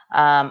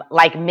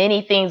 like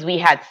many things we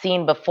had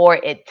seen before.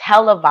 It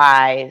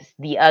televised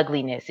the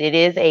ugliness. It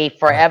is a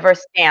forever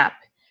stamp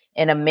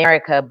in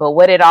America. But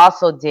what it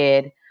also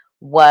did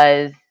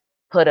was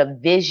put a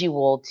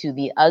visual to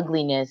the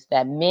ugliness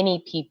that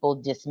many people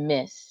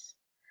dismiss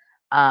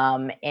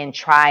and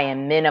try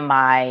and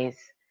minimize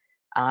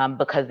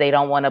because they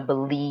don't want to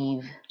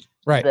believe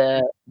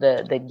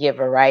the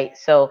giver, right?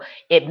 So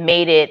it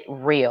made it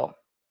real.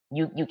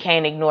 You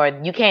can't ignore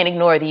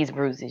these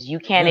bruises. You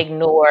can't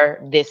ignore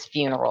this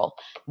funeral.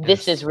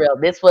 This is real.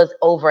 This was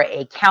over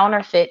a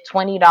counterfeit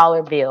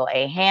 $20 bill.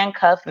 A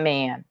handcuffed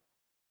man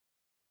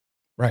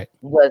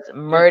was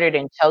murdered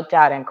and choked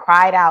out and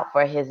cried out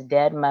for his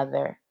dead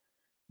mother.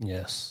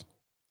 Yes.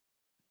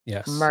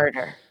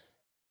 Murder.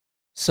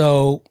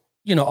 So,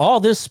 all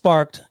this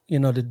sparked, to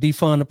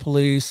defund the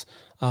police.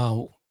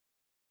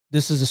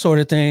 This is the sort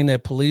of thing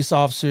that police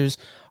officers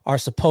are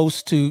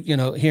supposed to,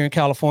 here in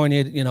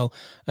California,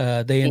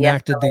 they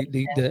enacted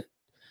the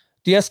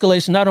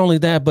de-escalation. Not only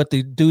that, but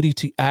the duty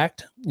to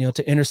act,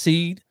 to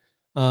intercede,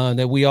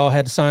 that we all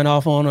had to sign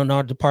off on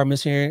our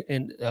departments here,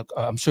 and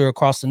I'm sure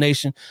across the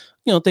nation,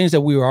 things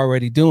that we were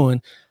already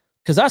doing.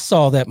 Because I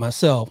saw that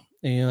myself,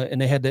 and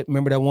they had that.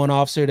 Remember that one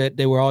officer that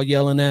they were all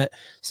yelling at,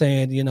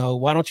 saying,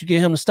 why don't you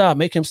get him to stop?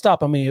 Make him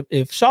stop. I mean,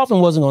 if Chauvin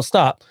wasn't going to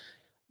stop,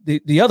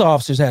 the other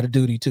officers had a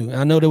duty too.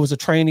 I know there was a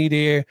trainee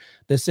there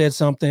that said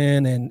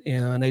something,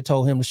 and they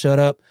told him to shut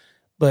up,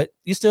 but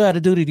you still had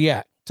a duty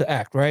to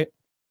act, right?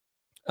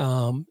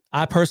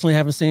 I personally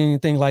haven't seen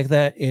anything like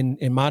that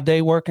in my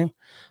day working.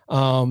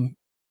 At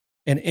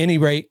any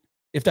rate,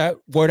 if that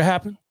were to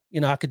happen,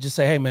 I could just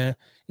say, hey man,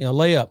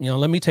 lay up,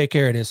 let me take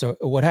care of this or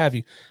what have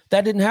you.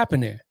 That didn't happen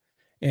there.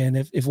 And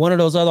if one of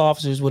those other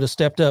officers would have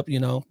stepped up,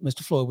 Mr.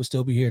 Floyd would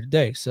still be here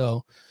today.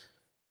 So,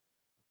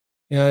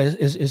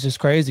 it's just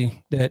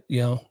crazy that,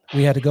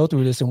 we had to go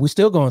through this, and we're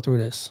still going through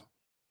this.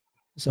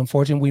 It's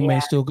unfortunate we may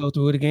still go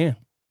through it again.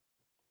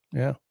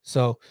 Yeah.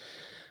 So,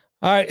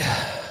 all right.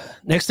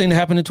 Next thing that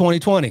happened in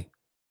 2020.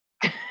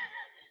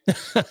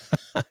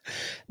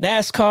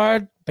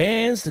 NASCAR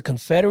bans the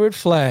Confederate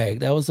flag.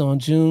 That was on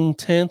June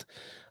 10th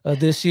of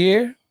this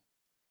year.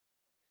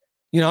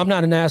 I'm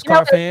not a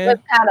NASCAR fan.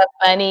 What's kind of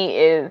funny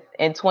is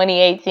in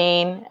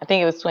 2018, I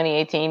think it was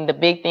 2018, the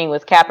big thing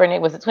was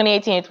Kaepernick. Was it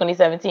 2018 or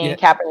 2017? Yeah.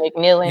 Kaepernick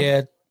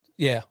kneeling.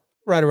 Yeah.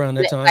 Right around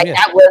that time.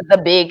 That was the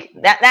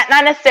big, that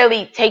not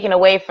necessarily taken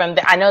away from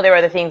I know there were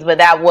other things, but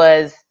that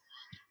was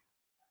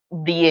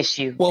the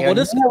issue. Well,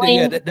 that's more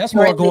going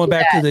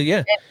back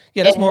to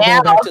that's more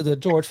going back to the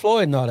George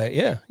Floyd and all that.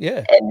 Yeah.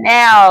 And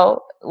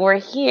now we're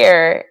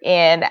here,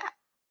 and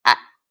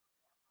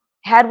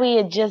had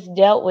we just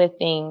dealt with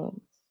things,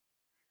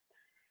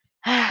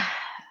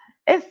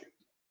 it's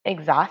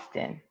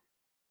exhausting.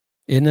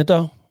 Isn't it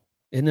though?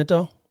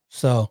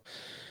 So,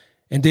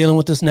 and dealing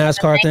with this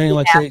NASCAR thing,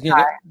 like say,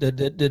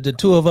 the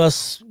two of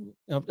us,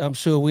 I'm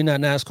sure we're not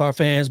NASCAR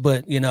fans,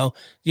 but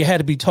you had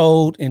to be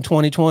told in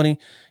 2020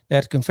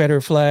 that the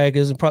Confederate flag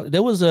isn't probably.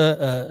 There was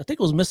I think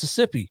it was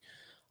Mississippi,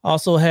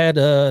 also had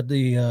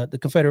the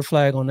Confederate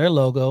flag on their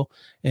logo,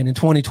 and in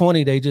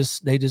 2020 they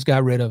just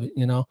got rid of it.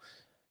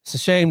 It's a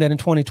shame that in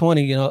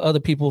 2020, other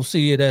people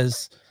see it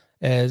as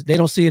they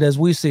don't see it as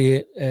we see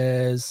it,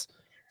 as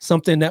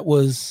something that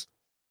was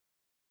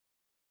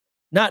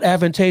not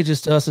advantageous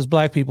to us as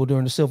Black people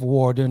during the Civil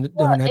War, during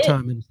that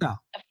time in the South.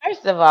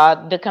 First of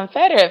all, the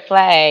Confederate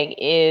flag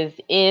is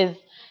a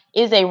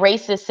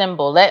racist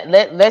symbol.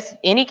 Let's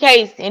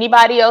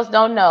anybody else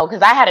don't know,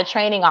 because I had a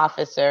training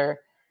officer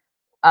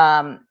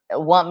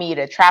want me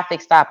to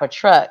traffic stop a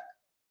truck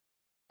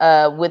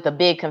with a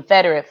big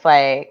Confederate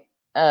flag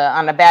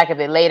on the back of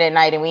it late at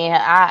night, and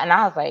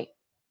I was like,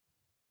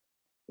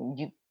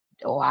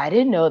 I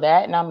didn't know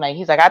that. And I'm like,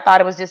 he's like, I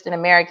thought it was just an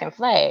American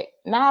flag.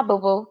 Nah,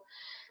 boo-boo.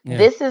 Yeah.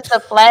 This is the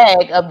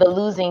flag of the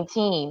losing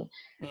team.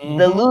 Mm-hmm.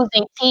 The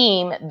losing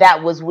team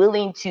that was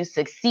willing to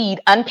succeed,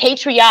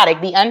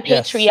 the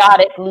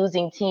unpatriotic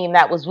losing team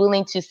that was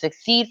willing to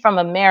succeed from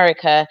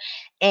America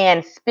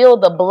and spill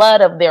the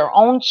blood of their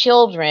own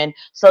children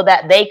so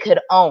that they could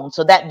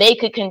so that they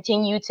could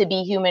continue to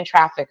be human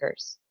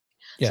traffickers.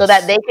 Yes. So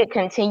that they could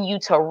continue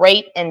to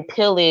rape and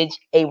pillage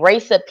a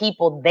race of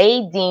people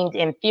they deemed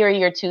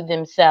inferior to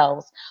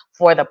themselves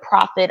for the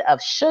profit of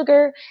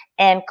sugar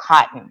and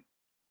cotton.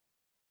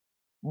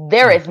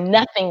 There is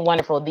nothing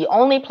wonderful. The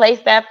only place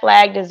that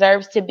flag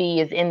deserves to be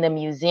is in the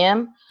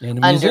museum,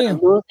 under the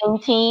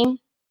losing team,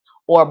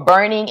 or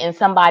burning in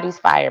somebody's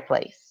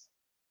fireplace.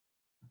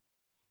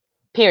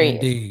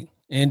 Period. Indeed.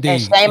 And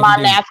shame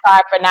on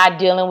NASCAR for not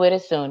dealing with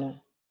it sooner.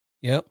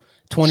 Yep.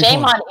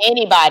 Shame on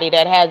anybody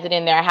that has it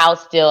in their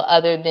house still,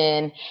 other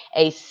than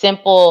a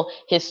simple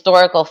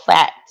historical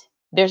fact.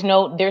 There's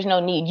no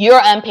need.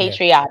 You're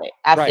unpatriotic.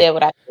 I said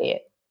what I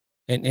said.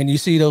 And you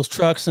see those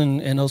trucks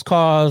and those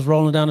cars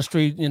rolling down the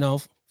street,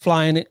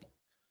 flying it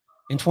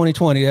in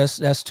 2020.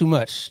 That's too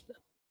much.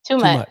 Too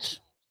much.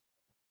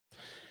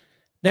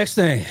 Next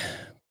thing.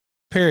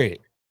 Period.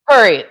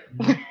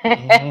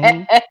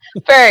 Mm-hmm.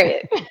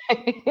 Period.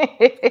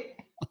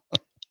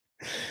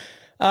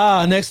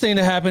 Next thing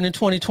that happened in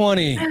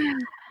 2020,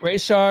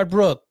 Rayshard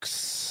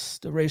Brooks,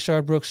 the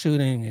Rayshard Brooks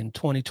shooting in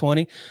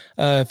 2020.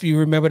 If you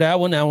remember that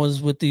one, that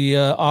was with the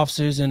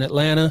officers in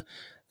Atlanta.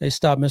 They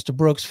stopped Mr.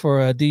 Brooks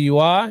for a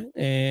DUI,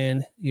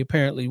 and he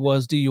apparently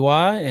was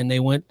DUI, and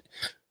they went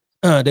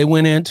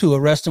in to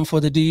arrest him for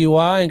the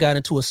DUI and got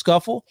into a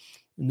scuffle.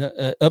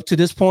 Up to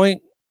this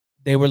point,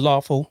 they were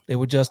lawful. They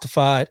were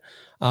justified.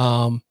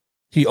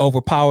 He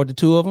overpowered the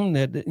two of them.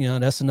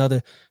 That's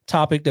another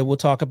topic that we'll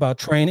talk about,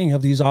 training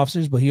of these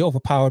officers, but he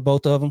overpowered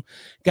both of them,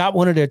 got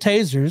one of their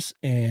tasers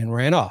and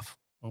ran off.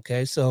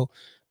 Okay. So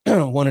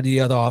one of the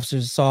other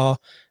officers saw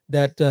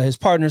that his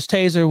partner's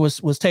taser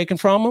was taken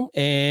from him.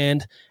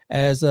 And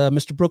as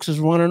Mr. Brooks was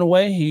running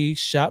away, he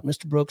shot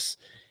Mr. Brooks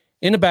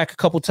in the back a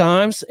couple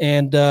times.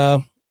 And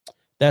that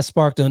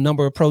sparked a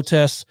number of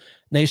protests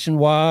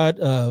nationwide,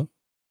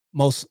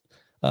 most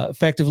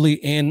effectively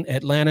in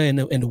Atlanta,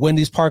 in the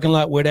Wendy's parking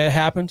lot where that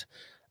happened.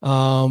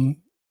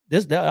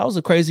 That was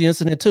a crazy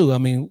incident too. I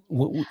mean,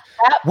 we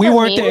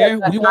weren't there.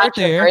 We weren't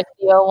there.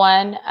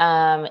 One,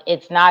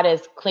 it's not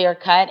as clear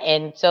cut,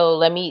 and so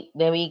let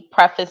me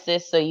preface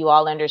this so you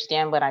all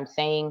understand what I'm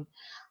saying.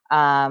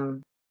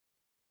 The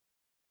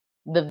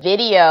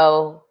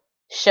video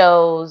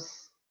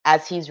shows,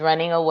 as he's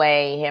running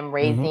away, him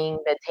raising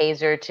the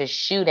taser to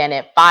shoot, and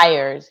it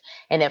fires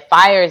in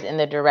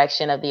the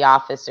direction of the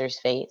officer's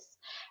face.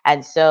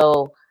 And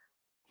so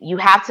you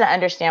have to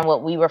understand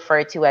what we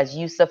refer to as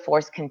use of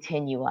force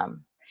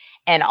continuum,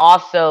 and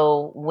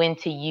also when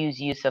to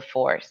use of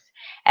force.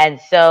 And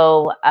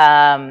so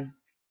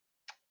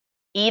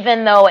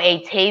even though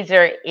a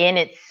taser in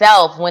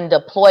itself, when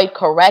deployed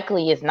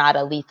correctly, is not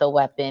a lethal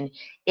weapon,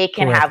 it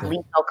can have Correctly.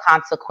 lethal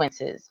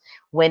consequences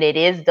when it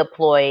is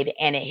deployed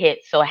and it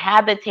hits. So,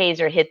 had the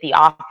taser hit the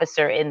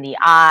officer in the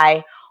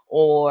eye,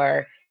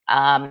 or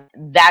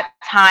that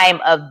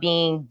time of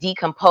being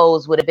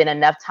decomposed would have been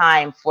enough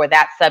time for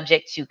that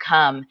subject to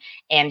come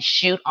and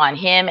shoot on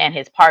him and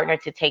his partner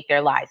to take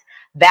their lives.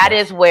 That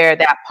is Yes. where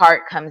that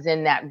part comes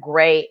in, that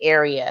gray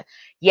area.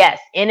 Yes,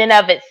 in and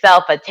of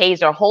itself, a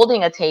taser,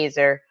 holding a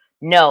taser,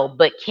 no,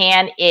 but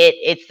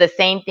it's the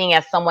same thing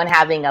as someone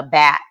having a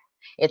bat.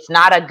 It's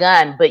not a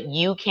gun, but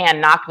you can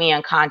knock me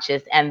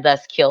unconscious and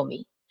thus kill me.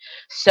 Right.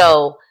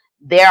 So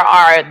there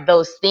are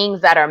those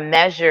things that are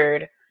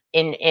measured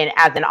in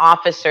as an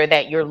officer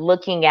that you're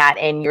looking at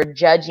and you're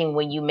judging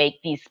when you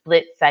make these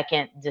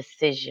split-second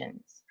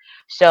decisions.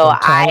 So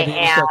I Totality of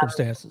the am,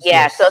 circumstances.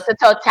 yeah, so it's Yes.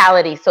 a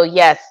totality. So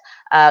yes,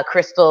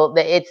 Crystal,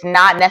 it's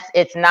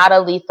not a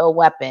lethal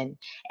weapon,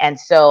 and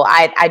so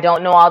I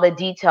don't know all the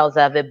details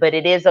of it, but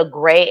it is a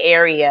gray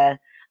area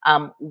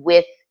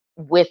with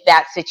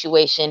that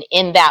situation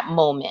in that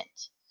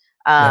moment,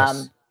 um,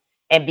 Yes.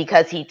 and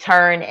because he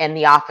turned and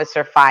the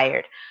officer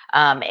fired,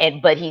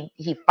 but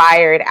he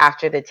fired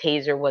after the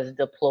taser was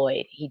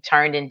deployed. He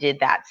turned and did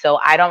that. So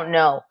I don't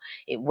know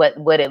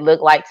what it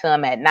looked like to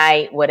him at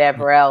night, Yeah.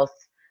 whatever else.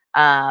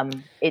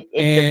 It's a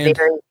And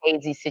very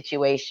hazy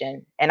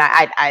situation, and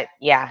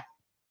yeah.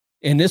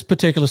 in this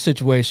particular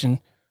situation,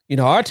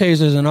 our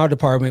tasers in our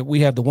department,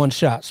 we have the one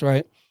shots,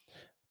 right?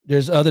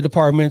 There's other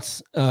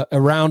departments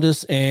around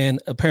us,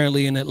 and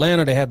apparently in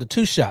Atlanta they have the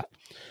two shot.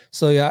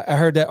 So yeah, I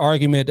heard that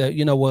argument that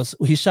was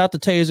he shot the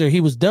taser, he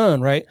was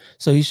done, right?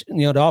 So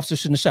the officer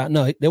shouldn't have shot.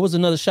 No, there was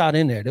another shot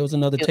in there. There was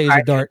another Two taser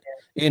cartridges. dart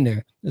in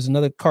there. There's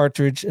another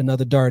cartridge,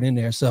 another dart in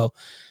there. So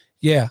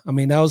yeah, I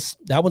mean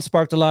that one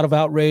sparked a lot of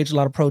outrage, a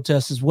lot of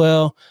protests as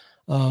well.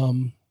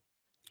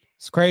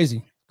 It's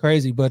crazy,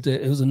 but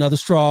it was another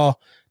straw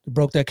that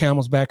broke that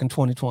camel's back in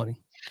 2020.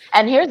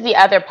 And here's the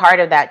other part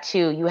of that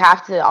too. You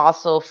have to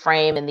also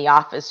frame in the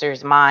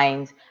officer's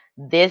mind,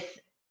 this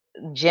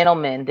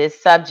gentleman,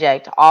 this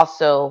subject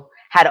also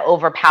had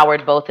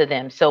overpowered both of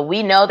them. So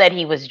we know that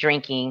he was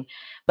drinking,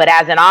 but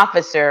as an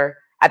officer,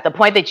 at the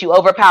point that you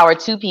overpower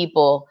two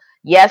people,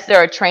 yes, there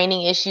are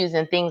training issues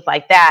and things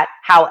like that.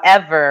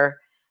 However,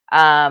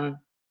 um,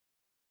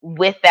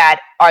 with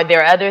that, are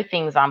there other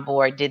things on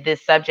board? Did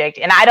this subject,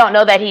 and I don't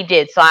know that he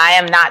did, so I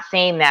am not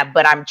saying that,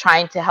 but I'm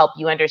trying to help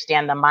you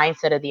understand the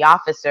mindset of the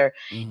officer.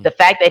 Mm-hmm. The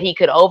fact that he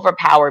could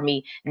overpower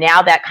me,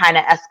 now that kind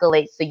of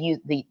escalates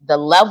the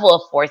level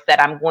of force that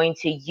I'm going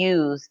to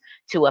use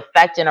to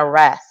effect an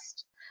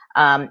arrest.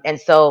 And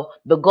so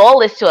the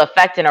goal is to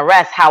effect an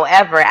arrest.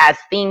 However, as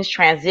things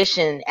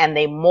transition and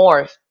they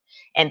morph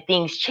and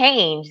things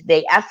change,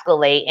 they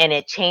escalate, and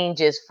it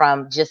changes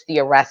from just the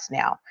arrest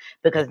now,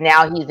 because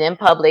now he's in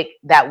public.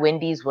 That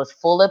Wendy's was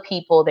full of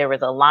people. There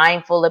was a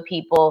line full of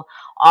people,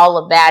 all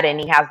of that. And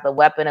he has the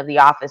weapon of the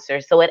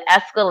officer. So it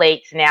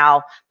escalates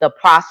now the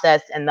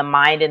process and the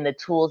mind and the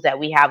tools that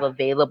we have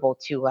available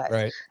to us.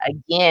 Right.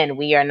 Again,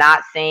 we are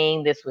not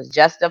saying this was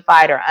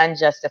justified or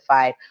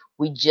unjustified.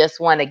 We just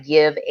want to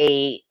give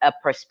a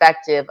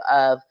perspective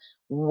of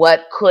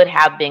what could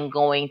have been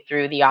going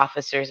through the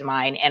officer's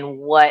mind and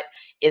what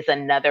is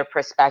another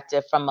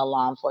perspective from a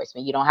law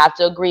enforcement. You don't have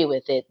to agree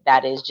with it.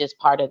 That is just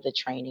part of the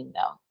training,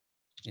 though.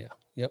 Yeah.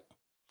 Yep.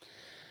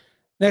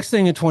 Next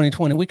thing in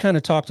 2020, we kind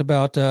of talked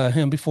about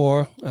him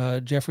before.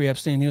 Jeffrey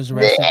Epstein, he was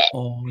arrested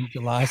on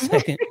July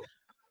 2nd.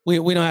 We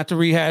don't have to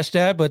rehash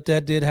that, but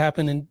that did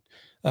happen in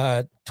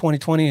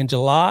 2020 in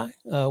July.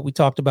 We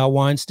talked about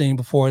Weinstein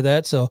before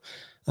that, so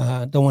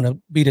don't want to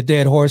beat a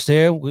dead horse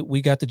there.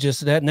 We got the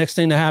gist of that. Next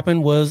thing that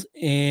happened was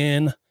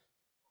in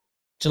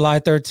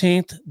July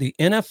 13th, the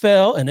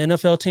NFL, an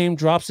NFL team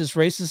drops its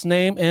racist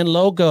name and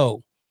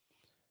logo.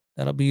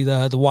 That'll be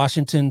the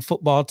Washington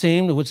football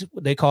team, which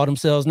they call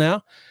themselves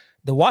now.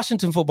 The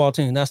Washington football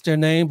team, that's their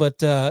name. But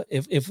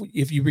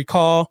if you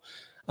recall,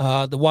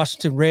 the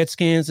Washington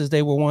Redskins, as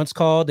they were once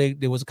called,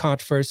 there was a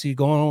controversy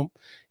going on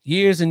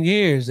years and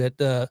years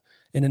that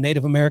in the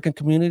Native American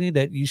community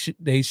that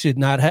they should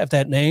not have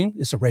that name.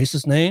 It's a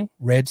racist name.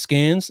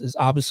 Redskins is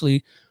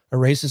obviously a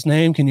racist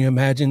name. Can you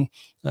imagine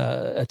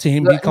a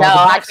team be called No, the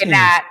I Blackskins?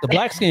 cannot. The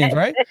Blackskins,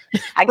 right?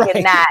 I Right.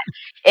 cannot.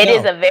 It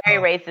is No. a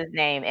very racist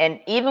name. And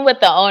even with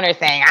the owner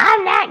saying,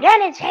 I'm not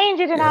going to change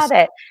it and all Yes.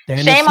 that.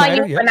 Daniel Shame on you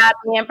Snyder. for Yep. not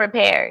being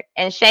prepared.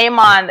 And shame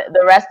on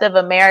the rest of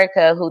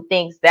America who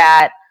thinks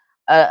that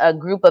a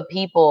group of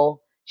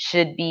people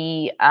should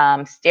be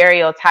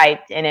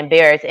stereotyped and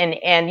embarrassed. And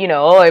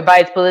oh,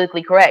 everybody's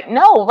politically correct.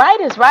 No, right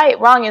is right,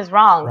 wrong is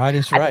wrong. Right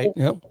is I right. think,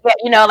 Yep.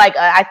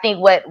 I think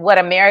what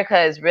America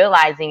is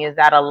realizing is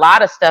that a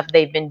lot of stuff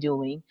they've been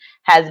doing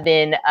has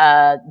been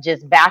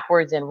just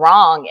backwards and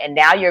wrong. And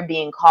now you're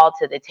being called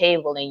to the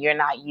table and you're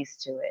not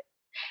used to it.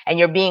 And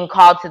you're being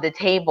called to the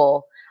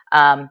table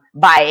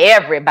by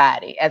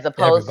everybody as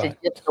opposed to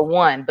Everybody. just the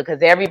one,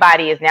 because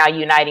everybody is now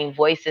uniting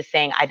voices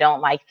saying, I don't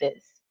like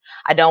this.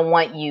 I don't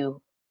want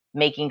you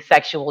making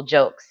sexual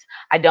jokes.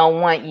 I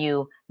don't want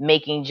you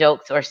making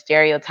jokes or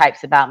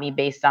stereotypes about me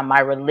based on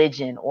my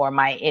religion or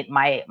my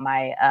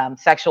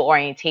sexual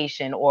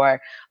orientation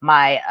or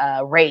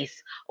my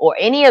race or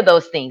any of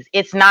those things.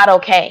 It's not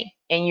okay.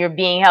 And you're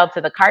being held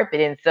to the carpet.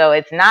 And so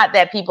it's not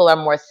that people are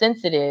more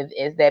sensitive,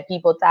 it's that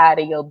people tired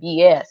of your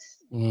BS.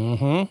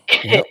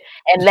 Yep.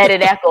 And let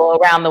it echo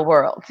around the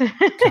world.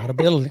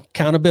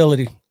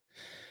 Accountability.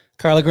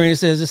 Carla Green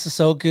says, this is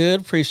so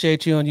good.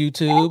 Appreciate you on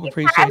YouTube.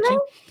 Appreciate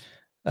you.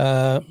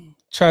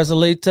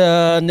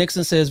 Charletta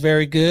Nixon says,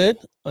 very good.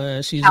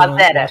 She's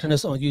watching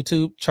us on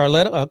YouTube.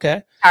 Charletta,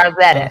 okay.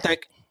 Charletta.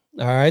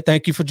 All right.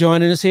 Thank you for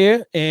joining us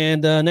here.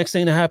 And next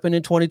thing that happened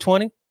in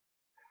 2020,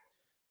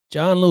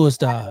 John Lewis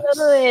dies.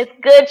 It's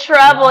good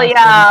trouble,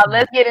 y'all.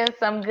 Let's get in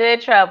some good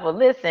trouble.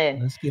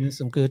 Listen. Let's get in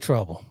some good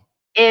trouble.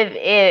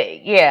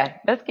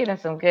 Let's get in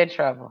some good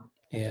trouble.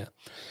 Yeah.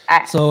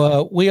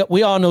 So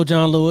we all know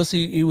John Lewis.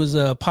 He was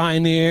a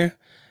pioneer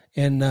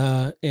in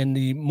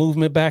the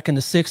movement back in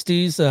the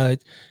 60s.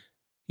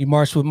 He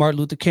marched with Martin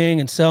Luther King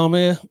in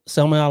Selma,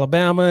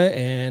 Alabama,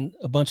 and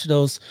a bunch of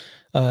those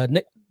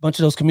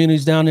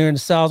communities down there in the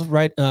South,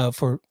 right?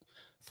 For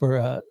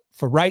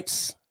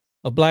rights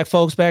of Black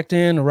folks back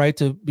then, the right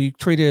to be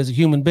treated as a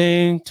human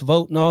being, to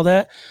vote, and all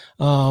that.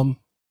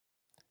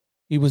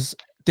 He was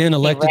then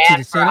elected to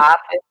the Senate.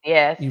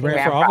 Yes, he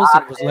ran for office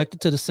and was elected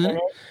to the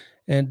Senate.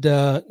 And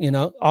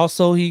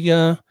also he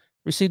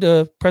received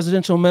a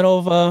Presidential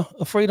Medal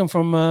of Freedom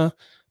from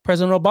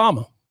President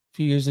Obama a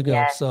few years ago.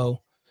 Yes.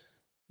 So,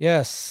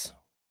 yes,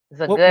 he's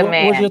a good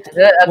man.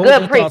 A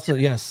good preacher.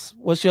 Yes.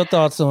 What's your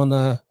thoughts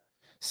on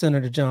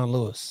Senator John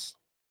Lewis?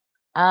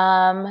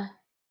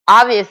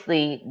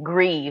 Obviously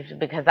grieved,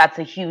 because that's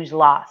a huge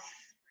loss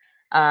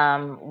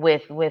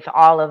with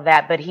all of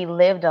that. But he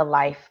lived a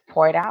life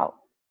poured out,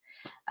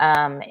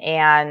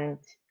 and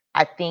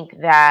I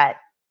think that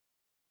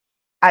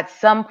at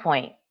some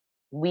point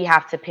we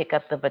have to pick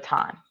up the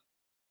baton.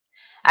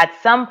 At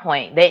some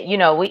point that,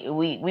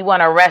 we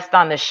want to rest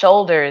on the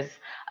shoulders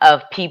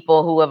of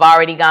people who have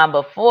already gone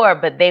before,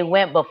 but they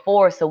went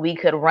before so we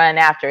could run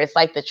after. It's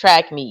like the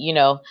track meet,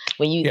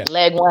 when you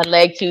leg 1,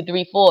 leg 2,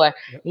 3, 4.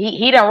 Yep.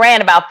 He done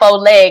ran about 4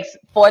 legs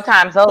 4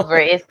 times over.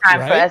 It's time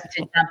for us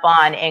to jump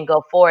on and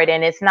go forward.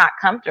 And it's not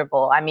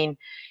comfortable. I mean,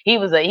 he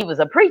was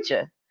a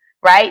preacher,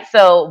 right?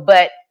 So,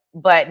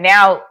 but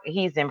now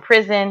he's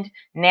imprisoned.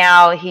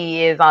 Now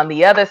he is on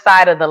the other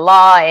side of the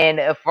law,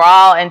 and for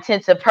all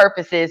intents and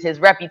purposes, his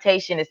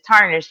reputation is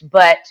tarnished.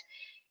 But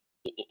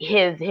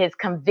his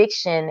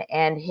conviction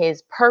and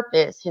his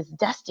purpose, his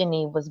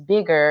destiny was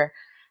bigger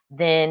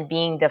than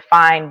being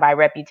defined by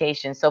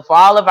reputation. So for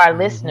all of our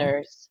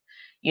listeners,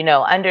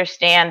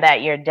 understand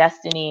that your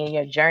destiny and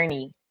your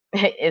journey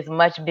is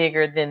much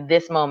bigger than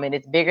this moment.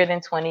 It's bigger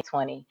than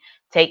 2020.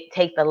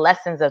 Take the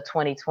lessons of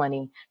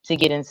 2020 to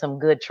get in some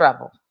good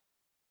trouble.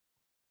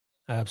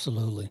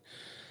 Absolutely.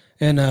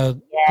 And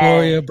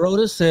Gloria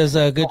Brodus says,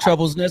 good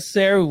trouble's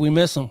necessary. We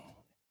miss them.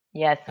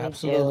 Yes,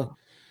 absolutely.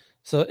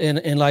 So,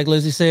 and like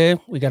Lizzie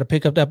said, we got to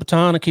pick up that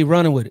baton and keep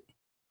running with it.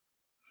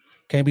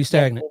 Can't be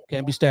stagnant.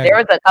 Can't be stagnant. There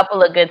was a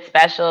couple of good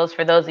specials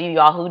for those of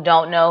y'all who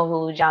don't know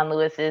who John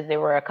Lewis is. There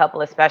were a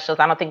couple of specials.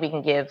 I don't think we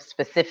can give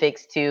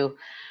specifics to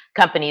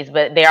companies,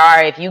 but there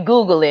are. If you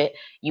Google it,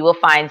 you will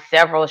find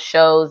several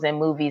shows and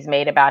movies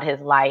made about his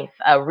life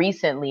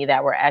recently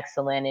that were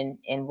excellent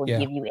and will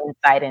give you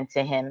insight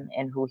into him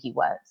and who he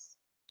was.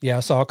 Yeah, I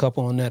saw a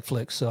couple on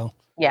Netflix. So.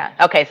 Yeah.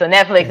 Okay. So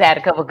Netflix had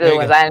a couple good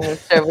ones. I'm not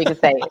sure if we can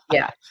say it.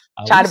 Yeah.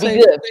 Trying to be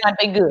good. Trying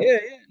to be good.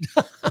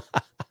 Yeah.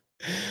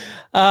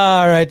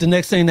 All right. The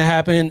next thing that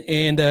happened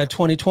in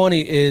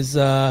 2020 is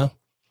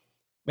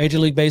Major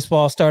League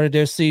Baseball started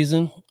their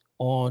season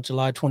on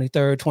July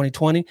 23rd,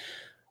 2020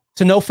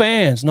 to no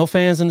fans in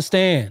the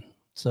stand.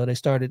 So they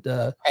started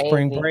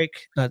spring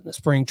break,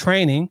 spring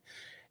training.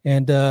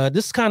 And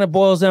this kind of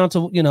boils down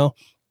to,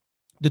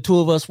 the two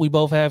of us, we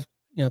both have,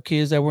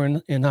 kids that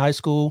were in high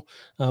school,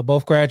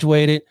 both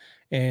graduated,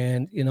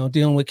 and,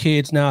 dealing with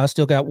kids now. I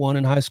still got one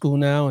in high school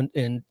now.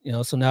 And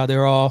so now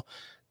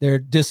they're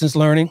distance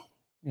learning.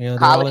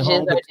 Colleges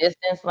are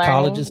distance learning.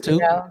 Colleges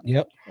too.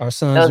 Yep. Our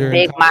sons those are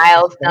big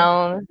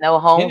milestones, no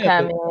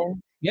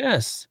homecoming.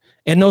 Yes.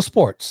 And no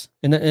sports.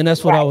 And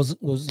that's what I was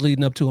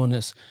leading up to on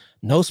this.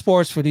 No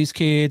sports for these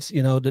kids.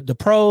 The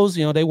pros,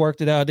 they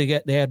worked it out.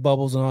 They had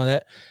bubbles and all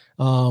that.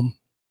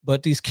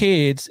 But these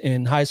kids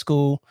in high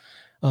school,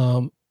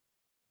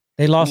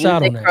 they lost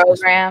out on that.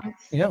 Programs.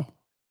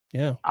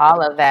 Yeah.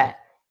 All of that.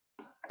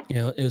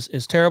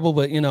 It's terrible,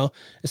 but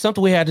it's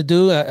something we had to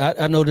do.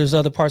 I know there's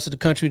other parts of the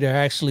country that are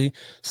actually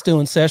still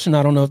in session.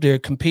 I don't know if they're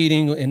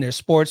competing in their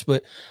sports,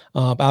 but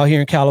out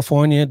here in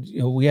California,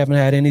 we haven't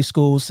had any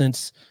schools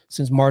since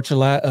March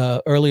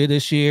earlier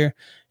this year.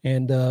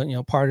 And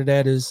part of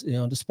that is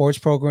the sports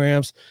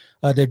programs.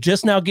 They're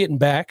just now getting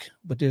back,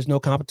 but there's no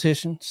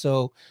competition.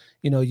 So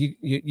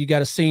you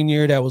got a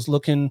senior that was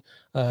looking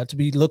to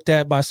be looked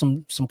at by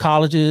some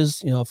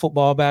colleges,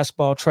 football,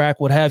 basketball, track,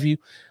 what have you.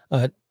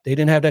 They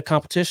didn't have that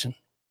competition.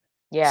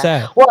 Yeah.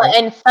 Sad, well,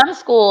 right? In some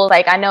schools,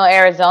 like I know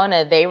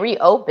Arizona, they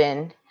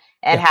reopened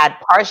and had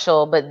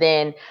partial, but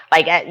then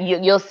like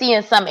you'll see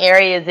in some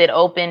areas it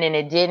opened and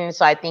it didn't.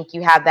 So I think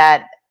you have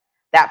that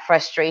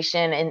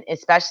frustration, and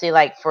especially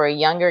like for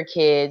younger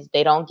kids,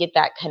 they don't get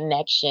that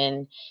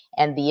connection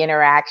and the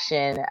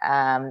interaction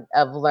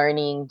of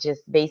learning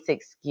just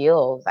basic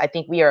skills. I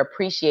think we are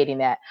appreciating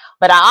that,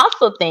 but I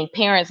also think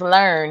parents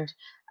learned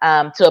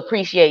to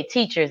appreciate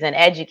teachers and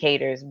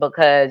educators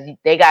because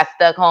they got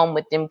stuck home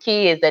with them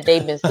kids that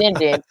they've been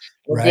sending and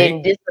Right.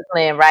 didn't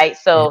discipline, right?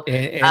 So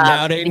And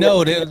now they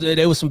know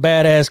there was some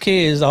badass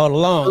kids all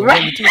along.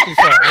 right. The teacher's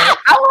fault, right?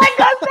 I wasn't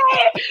gonna say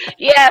it.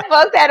 Yeah,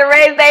 folks had to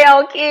raise their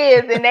own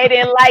kids and they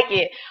didn't like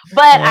it.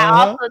 But I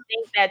also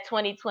think that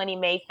 2020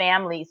 made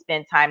families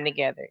spend time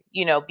together,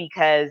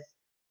 because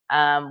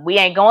we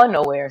ain't going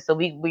nowhere. So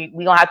we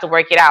gonna have to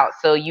work it out.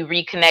 So you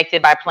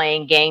reconnected by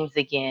playing games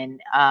again.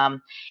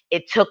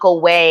 It took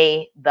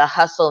away the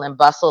hustle and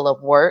bustle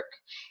of work,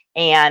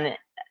 and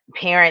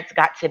parents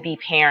got to be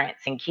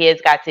parents and kids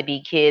got to be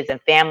kids,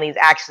 and families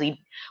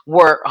actually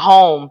were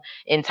home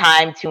in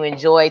time to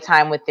enjoy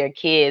time with their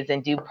kids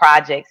and do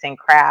projects and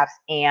crafts.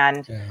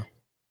 And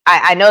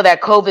I know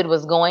that COVID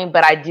was going,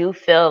 but I do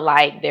feel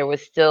like there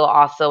was still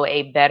also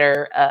a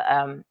better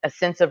a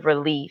sense of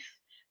relief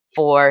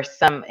for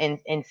some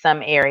in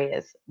some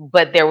areas,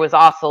 but there was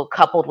also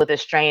coupled with a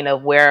strain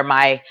of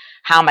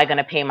how am I going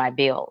to pay my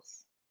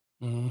bills?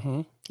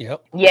 Mm-hmm.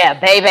 Yep. Yeah,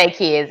 baby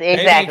kids,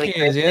 exactly. Baby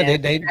kids, yeah,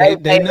 they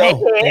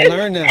know. They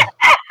learn now.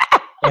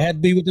 They had to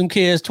be with them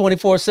kids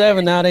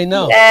 24/7. Now they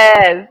know.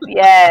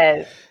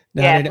 Yes.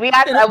 Yes, we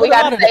got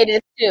to say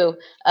this too.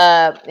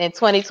 In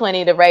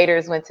 2020, the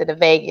Raiders went to the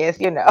Vegas.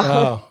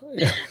 Oh,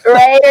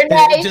 Raider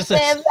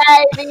Nation,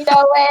 baby,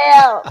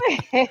 Noel.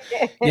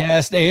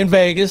 Yeah, stay in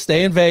Vegas.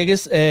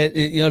 And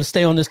to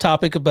stay on this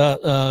topic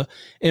about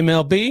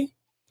MLB,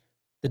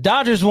 the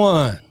Dodgers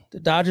won. The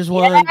Dodgers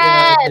won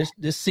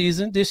this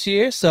season, this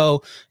year.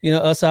 So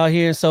us out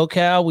here in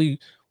SoCal, we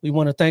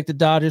want to thank the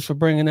Dodgers for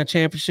bringing that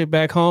championship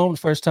back home, the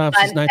first time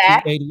since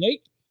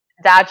 1988.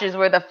 Dodgers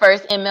were the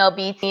first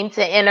MLB team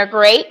to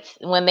integrate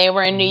when they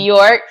were in New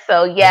York.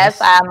 So yes,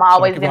 I'm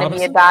always going to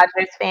be a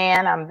Dodgers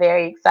fan. I'm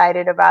very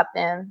excited about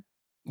them.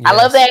 Yes, I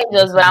love the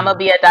Angels, but I'm going to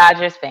be a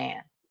Dodgers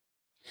fan.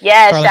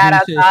 Yes, shout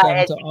out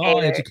to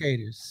all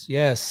educators.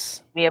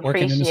 Yes, we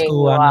appreciate working in the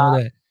school. I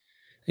know that.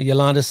 And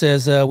Yolanda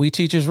says, we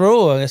teachers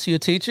rule. I guess you're a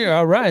teacher.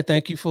 All right.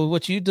 Thank you for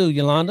what you do,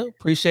 Yolanda.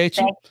 Appreciate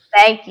you.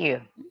 Thank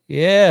you.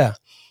 Yeah.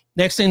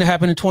 Next thing that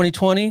happened in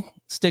 2020,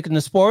 sticking to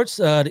sports,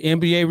 the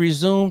NBA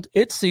resumed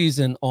its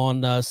season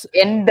on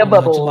in the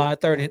bubble. July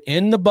 30th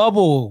in the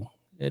bubble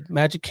at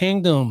Magic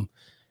Kingdom,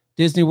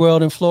 Disney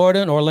World in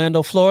Florida, in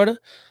Orlando, Florida.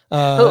 Who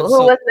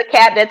was the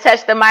cat that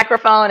touched the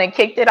microphone and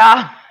kicked it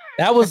off?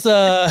 That was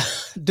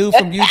dude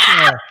from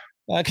Utah.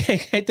 I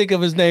can't think of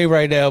his name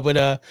right now,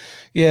 but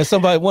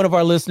one of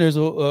our listeners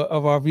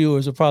of our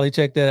viewers will probably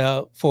check that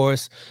out for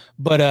us.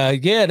 But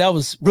that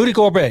was Rudy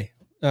Gobert.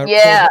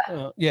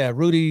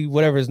 Rudy,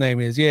 whatever his name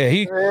is. Yeah,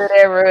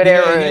 Rudy.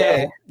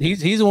 Yeah.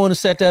 He's the one who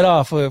set that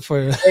off for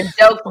the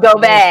jokes go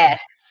bad.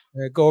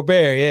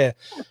 Gobert,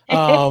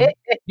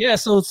 yeah.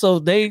 So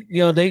they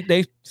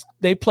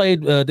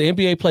played the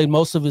NBA played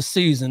most of the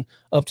season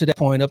up to that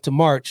point, up to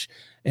March.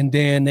 And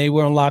then they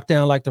were on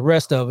lockdown like the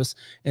rest of us.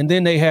 And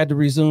then they had to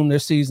resume their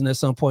season at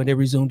some point. They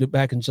resumed it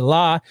back in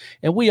July.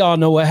 And we all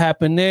know what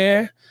happened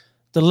there.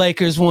 The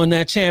Lakers won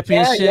that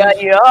championship.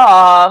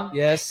 Yeah.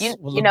 Yes. You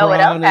know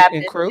what else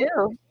happened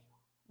too?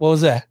 What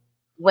was that?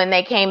 When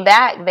they came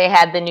back, they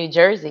had the New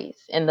Jerseys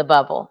in the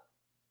bubble.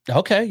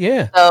 Okay,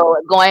 yeah. So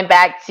going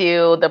back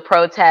to the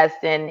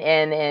protests and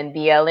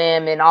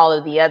BLM and all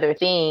of the other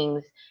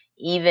things,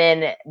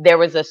 even there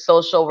was a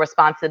social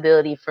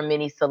responsibility for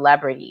many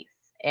celebrities.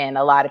 And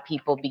a lot of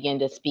people begin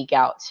to speak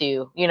out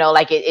too.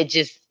 Like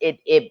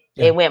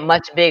it went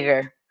much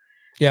bigger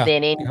than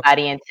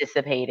anybody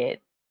anticipated.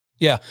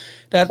 Yeah,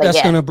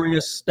 that's gonna bring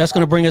us. That's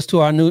gonna bring us to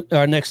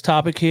our next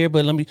topic here.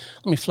 But let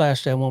me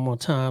flash that one more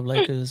time,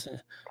 Lakers.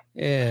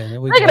 Yeah,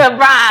 look at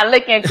LeBron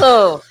looking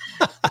cool,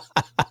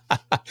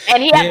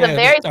 and he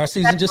has our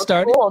season just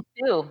started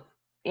too.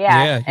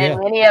 Yeah, and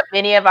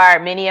many of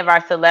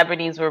our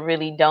celebrities were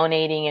really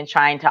donating and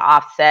trying to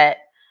offset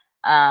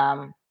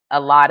a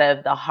lot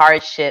of the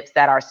hardships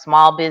that our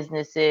small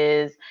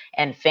businesses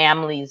and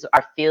families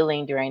are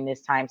feeling during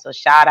this time. So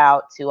shout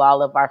out to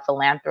all of our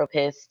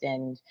philanthropists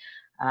and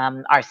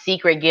our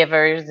secret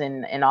givers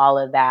and all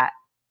of that.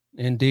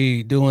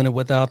 Indeed, doing it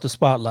without the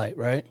spotlight,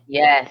 right?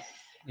 Yes.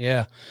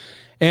 Yeah.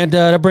 And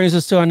that brings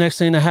us to our next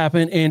thing that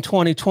happened in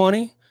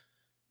 2020,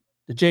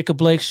 the Jacob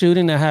Blake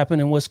shooting that happened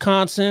in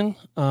Wisconsin,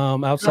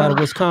 outside of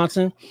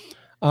Wisconsin.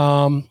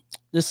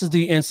 This is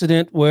the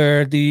incident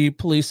where the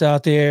police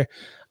out there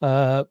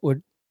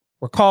were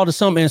called to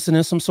some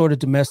incident, some sort of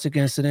domestic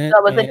incident.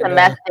 So it was a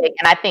domestic,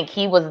 and I think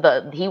he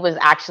was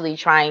actually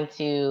trying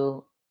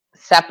to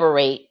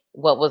separate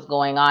what was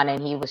going on,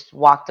 and he was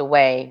walked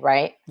away,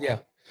 right? Yeah.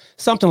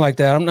 something like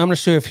that. I'm not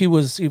sure if he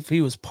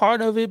was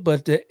part of it,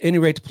 but at any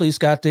rate, the police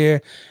got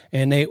there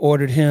and they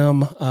ordered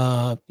him,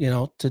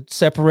 to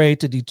separate,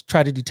 to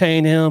try to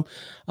detain him.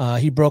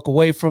 He broke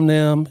away from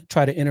them,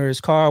 tried to enter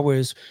his car where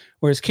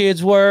his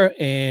kids were,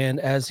 and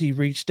as he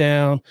reached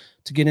down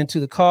to get into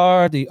the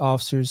car, the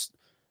officers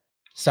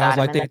sounds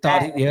like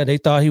they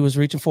thought he was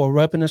reaching for a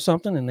weapon or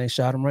something, and they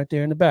shot him right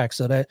there in the back.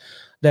 So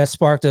that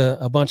sparked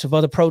a bunch of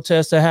other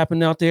protests that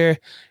happened out there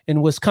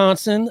in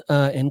Wisconsin,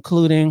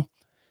 including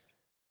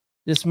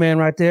this man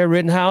right there,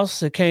 Rittenhouse,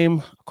 that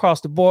came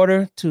across the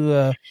border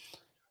to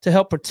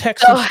help protect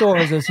some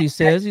stores, as he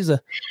says. He's a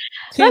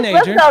teenager.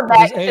 Let's go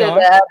back to the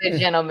other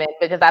gentleman,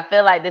 because I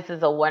feel like this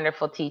is a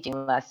wonderful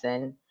teaching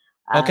lesson.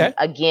 Okay.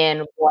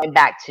 Again, going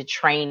back to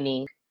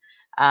training.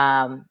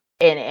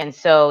 And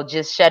so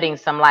just shedding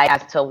some light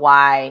as to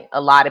why a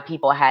lot of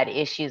people had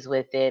issues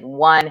with it.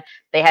 One,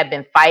 they had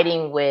been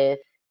fighting with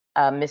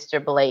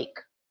Mr. Blake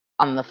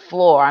on the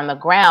floor, on the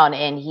ground,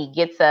 and he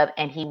gets up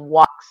and he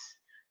walks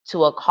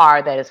to a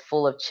car that is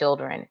full of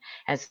children.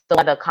 And so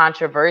one of the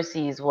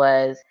controversies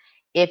was,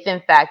 if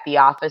in fact the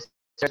officers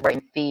were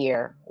in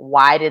fear,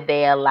 why did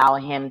they allow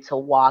him to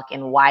walk,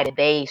 and why did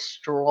they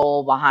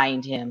stroll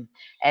behind him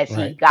as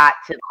he got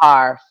to the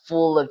car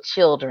full of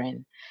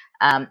children?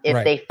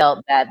 If they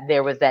felt that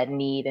there was that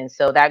need. And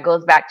so that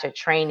goes back to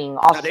training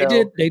also.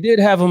 Now they did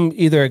have him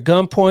either at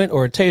gunpoint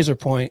or a taser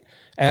point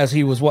as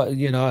he was,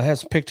 I had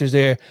some pictures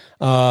there.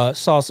 I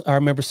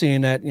remember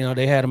seeing that,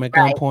 they had him at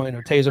gunpoint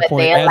or taser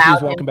point as he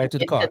was walking back to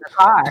the car.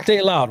 They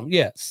allowed him,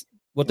 yes.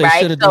 What they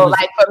should have done. So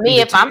like for me,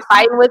 if I'm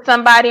fighting with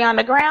somebody on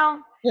the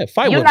ground,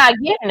 you're not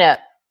getting up.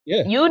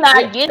 Yeah. You're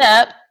not getting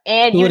up.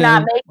 And you're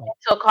not making it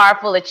to a car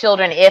full of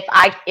children if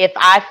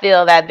I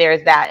feel that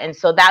there's that. And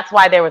so that's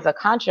why there was a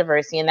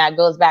controversy, and that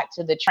goes back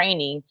to the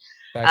training.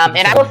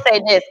 And I will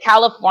say this,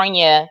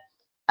 California,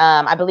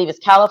 I believe it's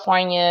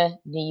California,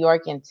 New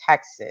York, and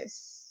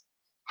Texas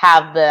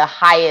have the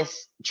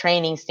highest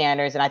training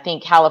standards. And I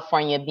think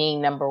California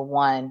being number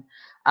one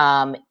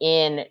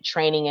in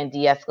training and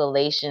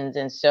de-escalations.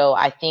 And so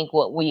I think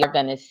what we are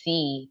going to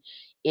see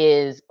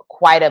is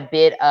quite a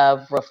bit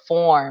of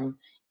reform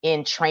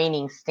in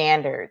training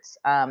standards.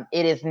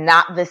 It is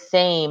not the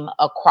same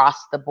across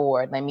the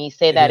board. Let me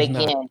say that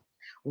again.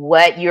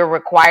 What you're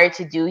required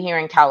to do here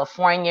in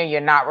California,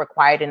 you're not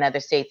required in other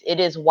states.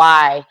 It is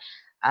why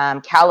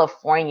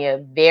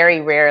California very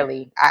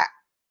rarely, I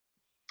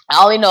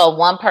only know of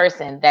one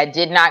person that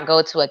did not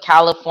go to a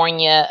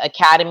California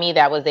academy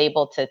that was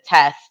able to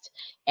test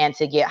and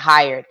to get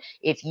hired.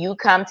 If you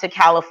come to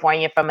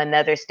California from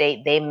another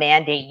state, they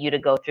mandate you to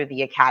go through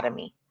the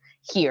academy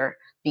here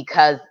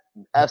because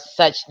of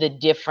such the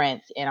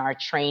difference in our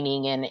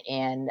training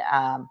and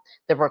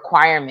the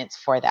requirements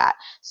for that.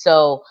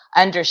 So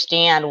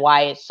understand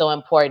why it's so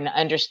important.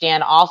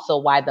 Understand also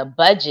why the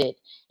budget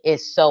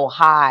is so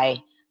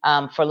high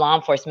for law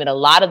enforcement. A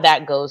lot of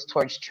that goes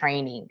towards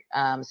training.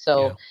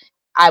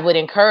 I would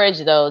encourage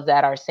those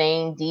that are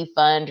saying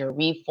defund or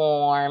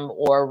reform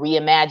or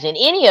reimagine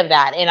any of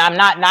that, and I'm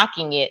not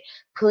knocking it,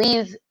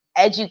 please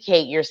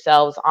educate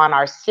yourselves on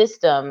our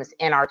systems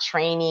and our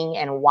training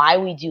and why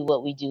we do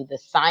what we do, the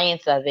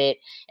science of it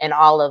and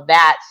all of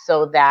that,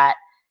 so that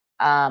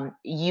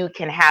you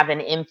can have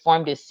an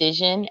informed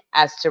decision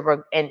as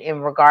to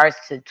in regards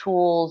to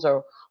tools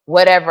or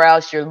whatever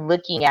else you're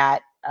looking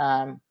at.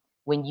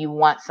 When you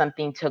want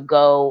something to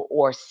go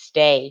or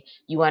stay,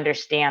 you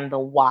understand the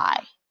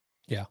why.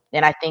 Yeah.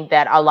 And I think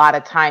that a lot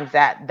of times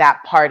that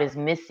part is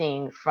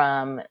missing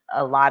from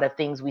a lot of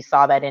things. We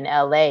saw that in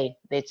LA.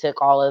 They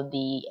took all of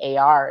the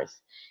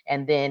ARs.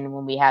 And then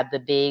when we had the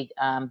big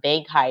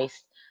bank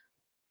heist,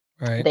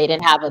 they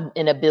didn't have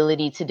an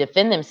ability to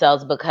defend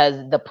themselves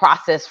because the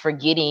process for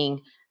getting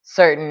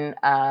certain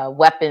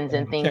weapons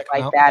and things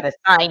like that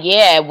assigned,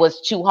 it was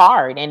too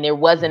hard and there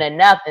wasn't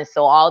enough. And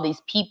so all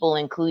these people,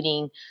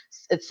 including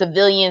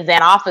civilians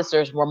and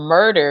officers, were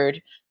murdered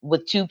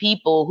with two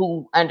people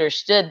who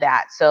understood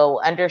that.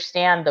 So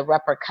understand the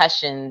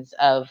repercussions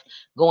of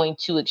going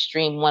too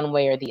extreme one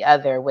way or the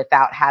other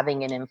without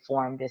having an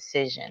informed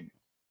decision.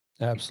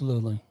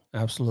 Absolutely.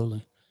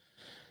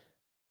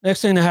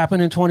 Next thing that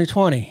happened in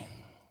 2020.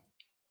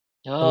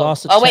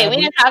 Wait, we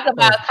didn't talk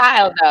about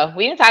Kyle though.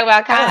 We didn't talk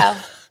about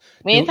Kyle.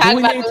 We didn't talk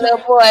about the little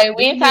boy.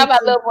 We didn't talk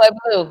about little boy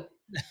Blue.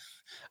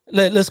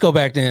 Let's go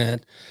back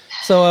then.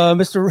 So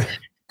Mr.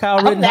 Kyle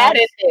Rittenhouse. I'm mad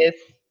at this.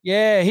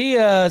 Yeah, he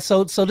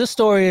so this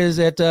story is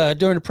that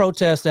during the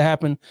protests that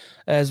happened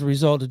as a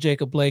result of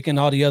Jacob Blake and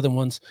all the other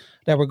ones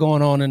that were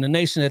going on in the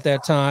nation at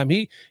that time,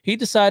 he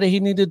decided he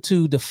needed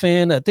to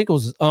defend, I think it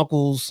was his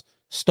uncle's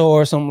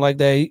store or something like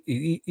that.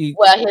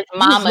 His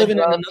mama drove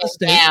him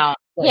down.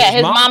 Yeah,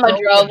 his mama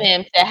drove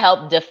him to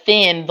help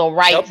defend the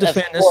rights of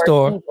the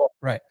store. People.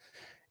 Right.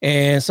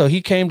 And so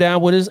he came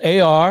down with his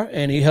AR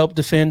and he helped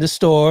defend the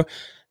store.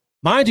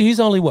 Mind you, he's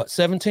only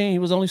 17? He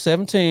was only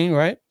 17,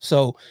 right?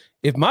 So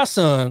if my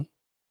son,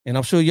 and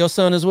I'm sure your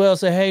son as well,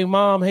 say, hey,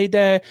 mom, hey,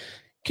 dad,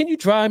 can you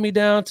drive me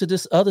down to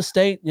this other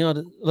state,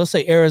 let's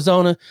say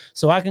Arizona,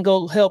 so I can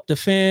go help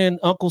defend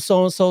Uncle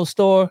so-and-so's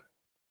store?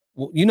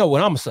 you know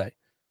what I'm gonna say,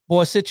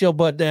 boy, sit your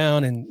butt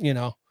down and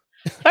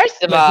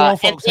First of let all, grown and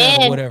folks handle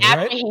then whatever, right?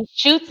 after he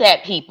shoots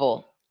at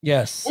people,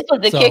 Yes. this was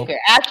the So kicker.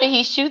 After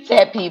he shoots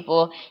at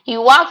people, he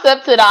walks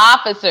up to the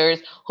officers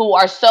who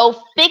are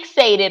so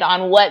fixated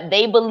on what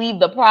they believe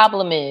the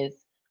problem is.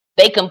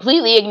 They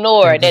completely they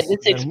ignore that just this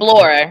let them. Yep.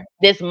 explorer,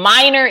 this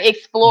minor Mhm.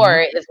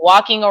 explorer, is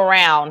walking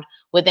around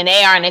with an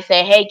AR, and they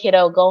say, "Hey,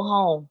 kiddo, go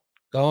home.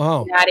 Go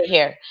home. Get out of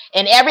here."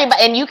 And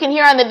everybody, and you can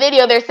hear on the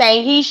video, they're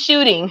saying he's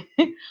shooting.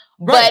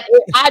 Right.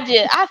 But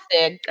I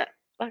said,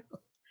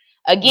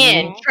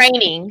 again, Mhm.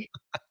 training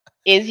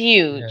is Yeah.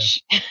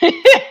 huge.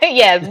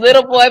 Yes,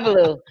 little boy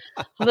blue.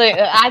 Look,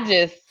 I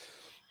just,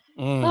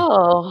 Mm.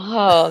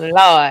 oh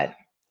Lord.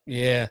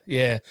 Yeah.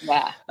 Yeah.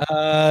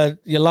 Yeah.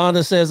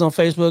 Yolanda says on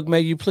Facebook, may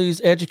you please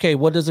educate.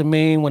 What does it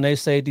mean when they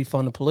say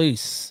defund the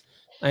police?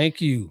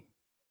 Thank you.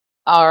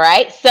 All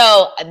right.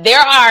 So there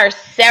are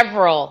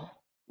several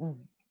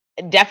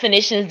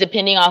definitions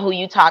depending on who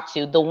you talk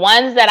to. The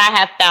ones that I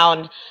have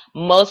found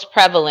most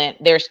prevalent,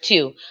 there's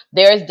two.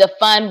 There's the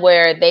fund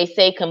where they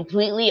say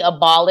completely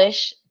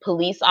abolish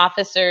police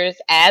officers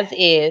as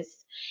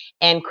is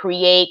and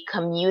create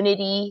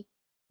community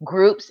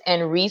groups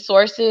and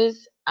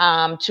resources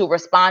to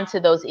respond to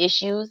those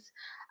issues,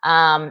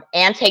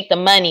 and take the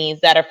monies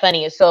that are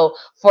funding it. So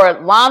for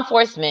law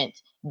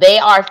enforcement, they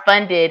are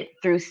funded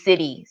through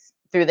cities,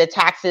 through the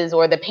taxes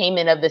or the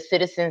payment of the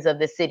citizens of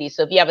the city.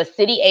 So if you have a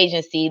city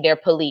agency, they're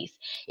police.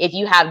 If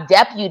you have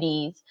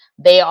deputies,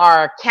 they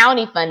are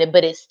county funded,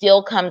 but it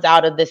still comes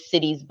out of the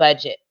city's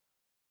budget.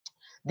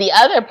 The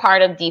other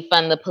part of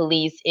defund the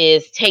police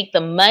is take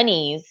the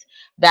monies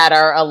that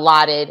are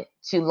allotted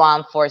to law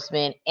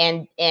enforcement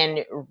and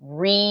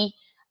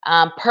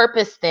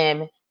purpose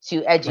them to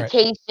Right.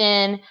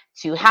 education,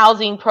 to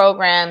housing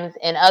programs,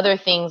 and other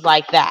things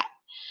like that.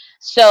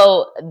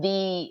 So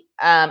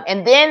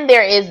and then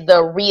there is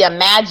the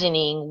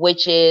reimagining,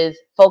 which is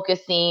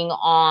focusing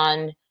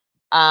on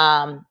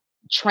um,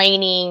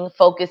 training,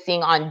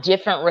 focusing on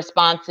different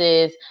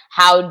responses.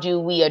 How do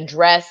we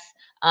address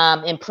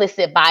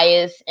implicit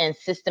bias and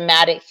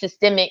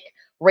systemic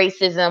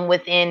racism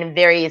within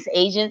various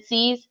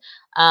agencies?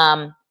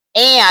 Um,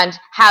 and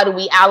how do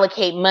we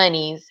allocate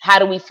monies? How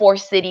do we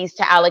force cities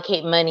to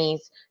allocate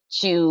monies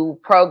to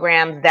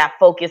programs that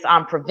focus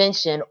on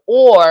prevention?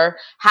 Or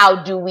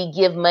how do we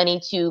give money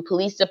to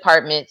police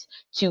departments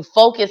to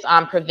focus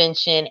on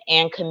prevention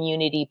and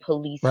community Right.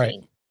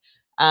 policing?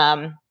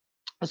 Um,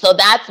 so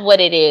that's what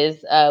it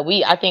is.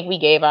 I think we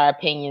gave our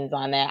opinions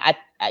on that.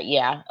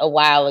 Yeah, a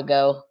while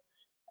ago.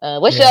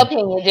 What's your Yeah.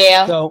 opinion,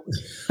 Jail? So,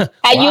 How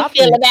well, you I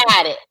feel think,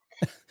 about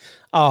it?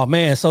 oh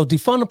man, so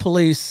defund the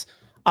police.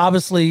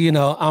 Obviously,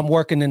 I'm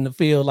working in the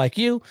field like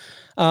you.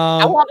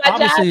 I want my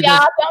job, Obviously,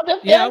 y'all. there's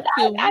Don't yeah,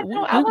 defend. I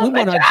know I we want my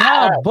want our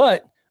job. job,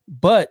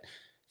 but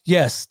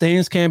yes,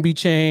 things can be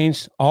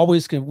changed.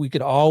 Always can we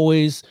could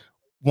always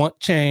want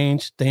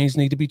change. Things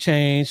need to be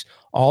changed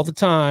all the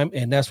time,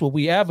 and that's what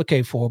we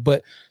advocate for.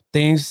 But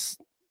things,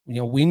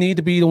 we need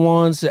to be the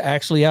ones that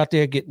actually out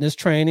there getting this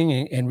training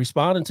and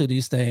responding to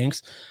these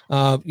things.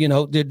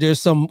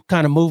 There's some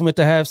kind of movement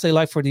to have, say,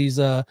 like for these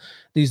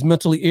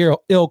mentally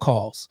ill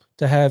calls,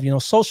 to have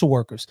social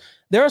workers.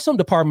 There are some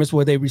departments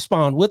where they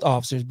respond with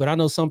officers, but I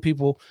know some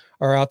people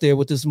are out there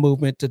with this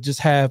movement to just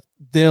have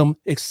them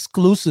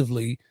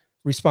exclusively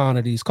respond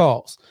to these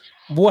calls.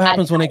 What I,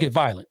 happens when they get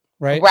violent,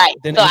 right? right.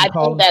 Then So they're gonna I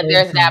call think the that police,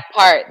 there's and that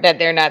part that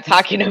they're not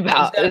talking it's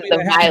about got to is be the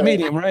that happy violence.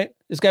 medium, right?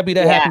 It's got to be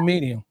that Yeah. happy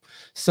medium.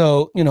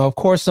 So, of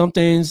course, some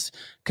things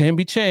can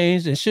be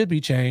changed and should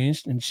be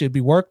changed and should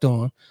be worked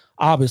on,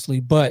 obviously.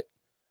 But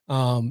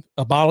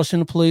abolishing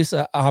the police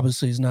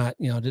obviously is not.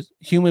 Just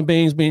human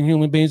beings being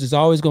human beings. There's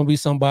always going to be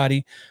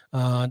somebody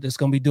that's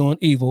going to be doing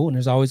evil, and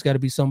there's always got to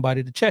be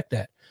somebody to check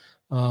that.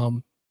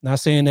 Not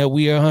saying that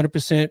we are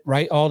 100%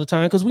 right all the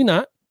time, because we're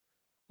not,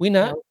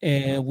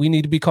 and we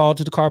need to be called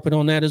to the carpet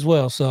on that as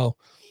well. So.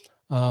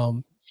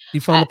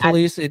 Defund the I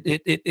police.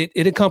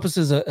 It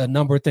encompasses a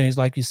number of things,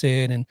 like you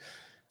said, and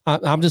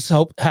I'm just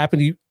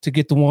happy to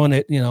get the one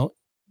that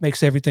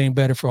makes everything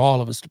better for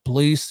all of us: the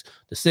police,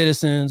 the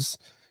citizens,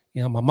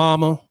 my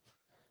mama,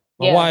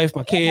 my yeah. wife,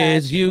 my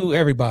kids, you,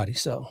 everybody.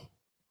 So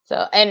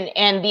So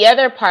and the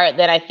other part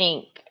that I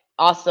think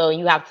also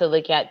you have to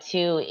look at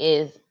too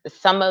is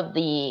some of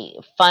the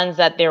funds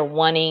that they're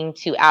wanting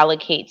to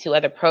allocate to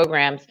other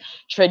programs.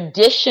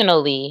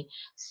 Traditionally,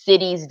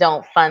 cities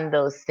don't fund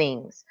those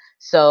things.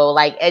 So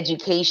like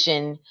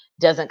education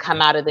doesn't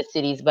come out of the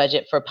city's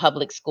budget for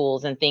public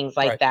schools and things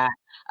like right, that.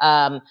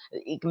 Um,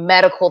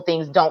 Medical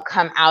things don't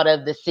come out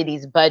of the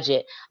city's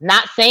budget.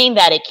 Not saying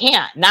that it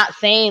can't, not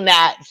saying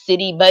that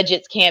city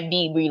budgets can't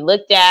be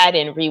relooked at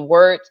and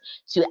reworked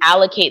to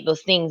allocate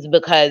those things,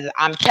 because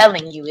I'm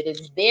telling you, it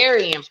is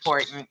very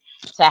important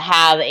to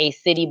have a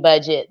city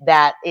budget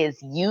that is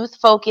youth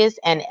focused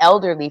and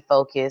elderly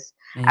focused,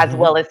 as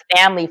well as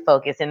family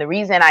focused. And the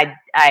reason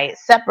I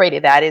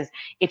separated that is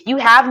if you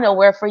have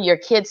nowhere for your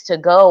kids to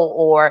go,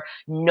 or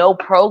no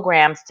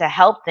programs to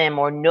help them,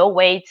 or no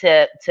way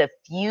to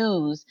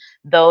fuse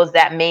those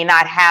that may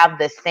not have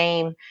the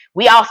same,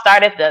 we all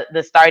start at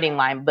the starting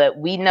line, but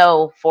we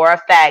know for a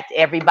fact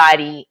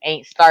everybody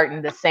ain't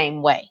starting the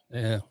same way.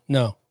 Yeah,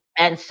 no.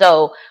 And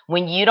so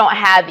when you don't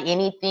have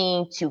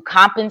anything to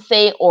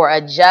compensate or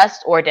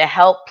adjust or to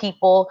help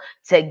people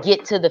to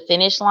get to the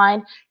finish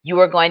line, you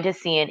are going to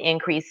see an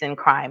increase in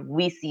crime.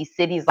 We see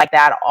cities like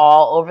that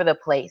all over the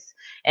place.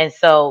 And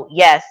so,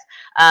 yes,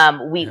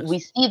 we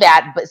see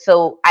that. But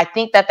so I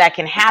think that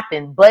can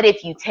happen. But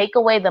if you take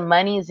away the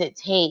monies it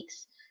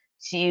takes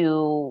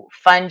to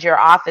fund your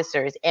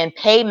officers, and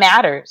pay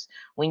matters,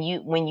 when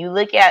you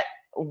look at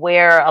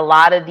where a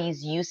lot of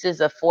these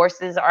uses of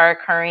forces are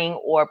occurring,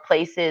 or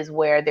places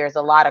where there's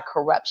a lot of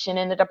corruption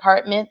in the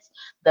departments,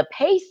 the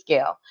pay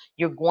scale,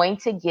 you're going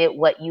to get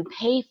what you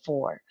pay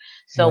for.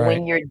 So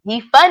when you're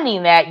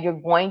defunding that, you're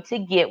going to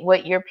get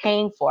what you're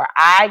paying for.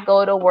 I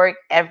go to work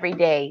every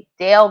day.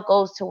 Dale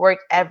goes to work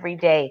every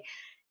day.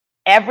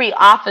 Every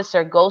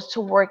officer goes to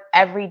work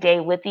every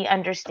day with the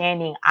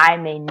understanding I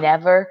may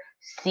never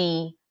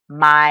see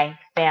my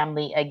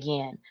family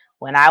again.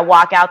 When I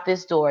walk out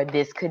this door,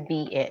 this could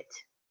be it.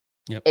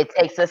 Yep. It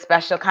takes a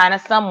special kind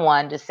of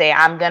someone to say,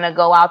 I'm going to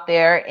go out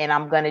there and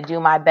I'm going to do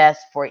my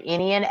best for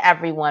any and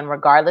everyone,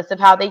 regardless of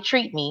how they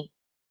treat me,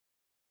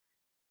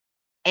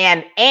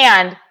 and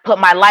put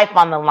my life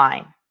on the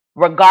line,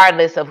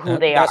 regardless of who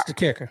they are. That's the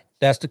kicker.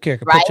 That's the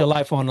kicker. Right? Put your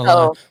life on the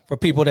line for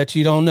people that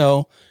you don't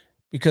know,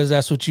 because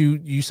that's what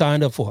you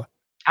signed up for.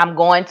 I'm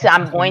going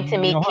to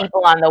meet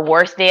people on the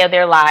worst day of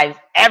their lives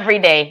every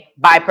day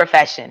by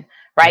profession,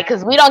 right?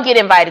 Because we don't get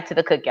invited to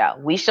the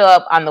cookout. We show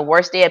up on the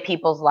worst day of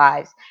people's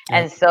lives.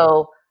 And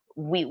so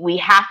we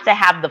have to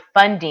have the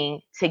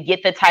funding to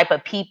get the type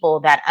of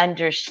people that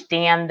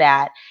understand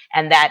that,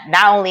 and that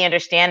not only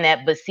understand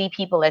that, but see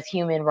people as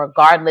human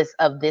regardless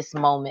of this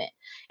moment.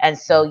 And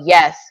so,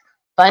 yes,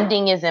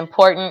 funding is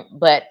important,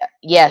 but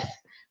yes,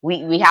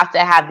 we have to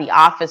have the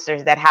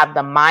officers that have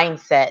the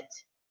mindset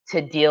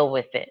to deal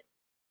with it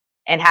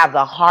and have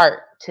the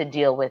heart to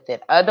deal with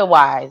it.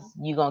 Otherwise,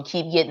 you're going to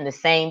keep getting the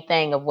same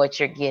thing of what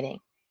you're getting.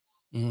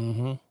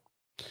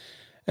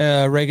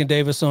 Reagan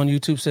Davis on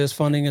YouTube says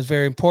funding is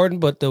very important,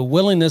 but the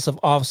willingness of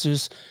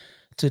officers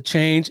to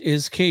change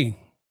is key.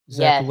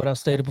 Exactly what I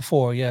stated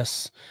before.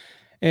 Yes.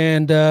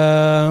 And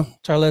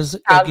Charles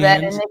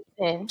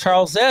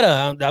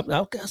Zeta,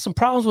 I've got some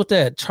problems with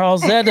that.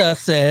 Charles Zeta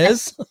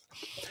says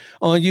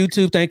on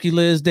YouTube, thank you,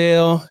 Liz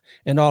Dale,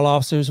 and all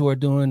officers who are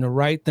doing the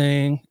right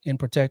thing in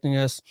protecting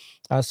us.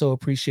 I so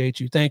appreciate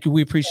you. Thank you.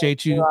 We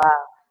appreciate you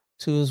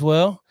too as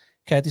well.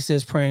 Kathy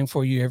says praying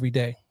for you every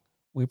day.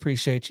 We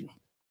appreciate you.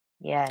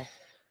 Yes.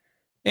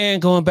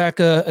 And going back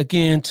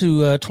again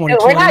to 2020.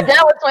 We're not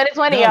done with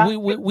 2020, no,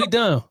 y'all. We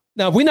done.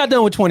 No, we're not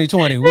done with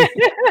 2020.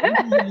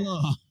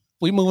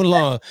 We moving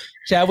along.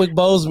 Chadwick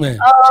Boseman.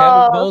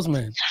 Chadwick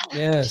Boseman.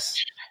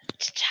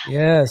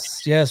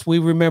 Yes. We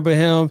remember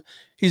him.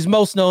 He's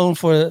most known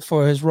for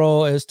his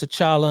role as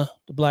T'Challa,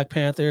 the Black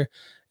Panther,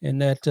 in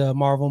that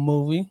Marvel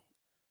movie.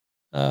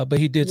 But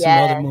he did some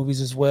other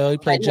movies as well. He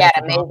played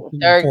Jackie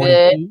Robinson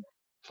in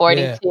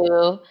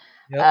 42.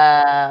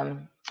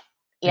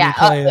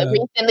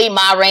 Recently,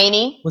 Ma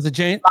Rainey. Was it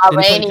James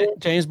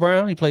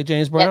Brown? He played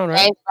James Brown, right?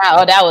 James Brown.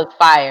 Oh, that was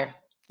fire.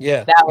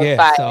 Yeah, that was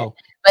fire. So.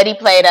 But he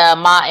played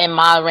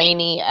Ma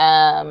Rainey,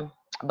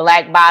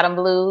 Black Bottom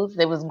Blues.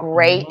 It was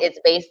great. It's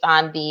based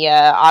on the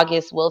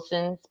August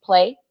Wilson's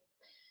play.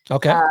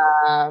 Okay.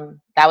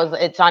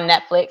 It's on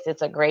Netflix.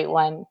 It's a great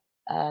one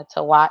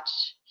to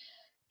watch.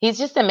 He's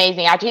just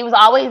amazing. Actually, he was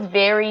always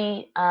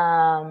very,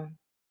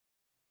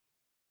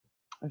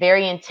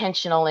 very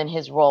intentional in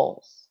his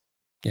roles.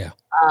 Yeah.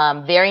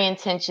 Very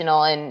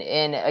intentional.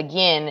 And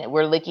again,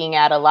 we're looking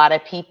at a lot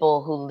of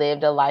people who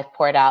lived a life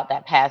poured out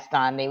that passed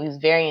on. He was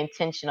very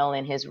intentional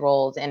in his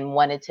roles and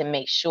wanted to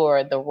make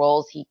sure the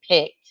roles he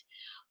picked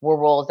were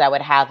roles that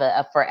would have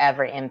a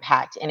forever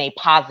impact in a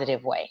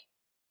positive way.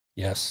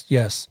 Yes.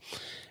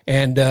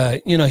 And,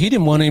 he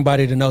didn't want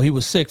anybody to know he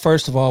was sick,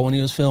 first of all, when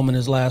he was filming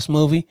his last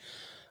movie.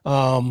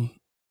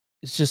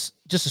 It's just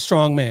a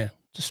strong man.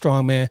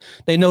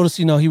 They noticed,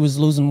 he was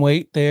losing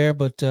weight there,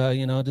 but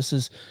this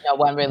is no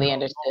one really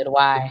understood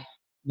why.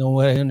 No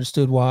one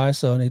understood why.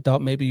 So they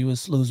thought maybe he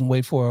was losing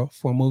weight for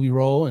a movie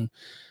role, and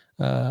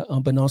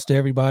unbeknownst to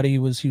everybody, he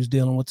was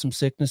dealing with some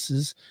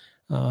sicknesses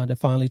that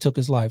finally took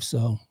his life.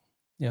 So,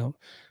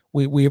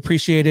 we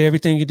appreciated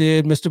everything you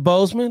did, Mr.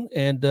 Boseman,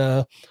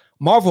 and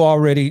Marvel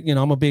already.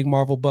 I'm a big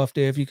Marvel buff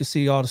there. If you can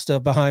see all the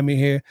stuff behind me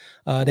here,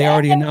 they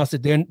already announced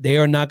that they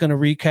are not going to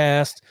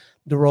recast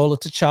the role of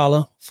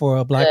T'Challa for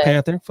a Black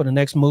Panther for the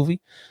next movie.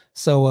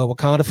 So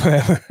Wakanda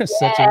Forever is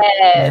such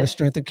a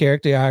strengthened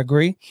character. I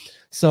agree.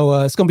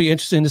 So it's going to be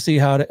interesting to see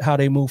how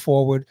they move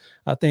forward.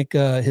 I think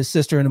his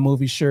sister in the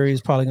movie, Shuri,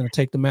 is probably going to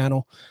take the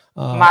mantle.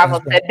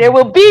 Marvel said there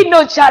will be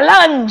no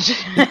challenge.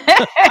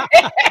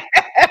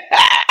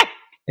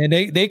 And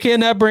they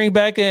cannot bring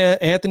back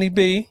Anthony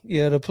B.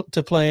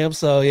 To play him.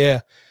 So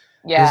yeah,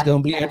 it's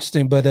gonna be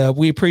interesting. But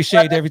we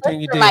appreciate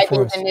everything you did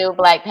for us. The new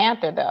Black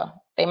Panther, though.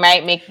 They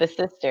might make the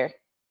sister.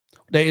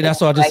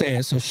 That's what I was just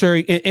saying. So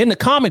Shuri, in the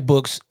comic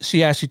books,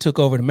 she actually took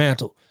over the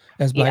mantle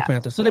as Black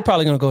Panther. So they're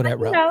probably gonna go that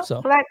route.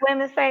 So Black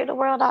women save the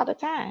world all the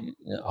time.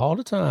 All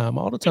the time.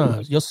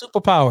 Your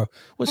superpower.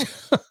 Which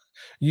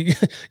you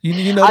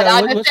know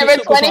that on December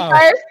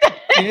 21st.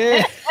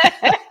 Yeah.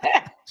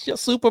 It's your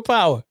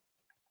superpower.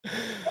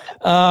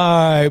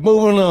 All right,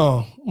 moving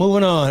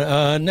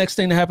on. Next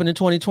thing that happened in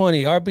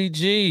 2020,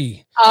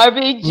 RBG.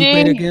 Ruth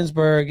Bader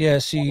Ginsburg. Yeah,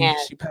 she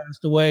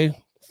passed away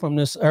from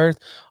this earth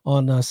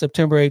on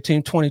September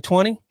 18,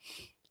 2020.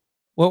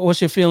 What's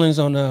your feelings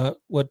on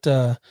what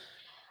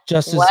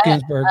Justice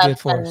Ginsburg did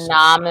for us?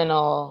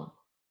 Phenomenal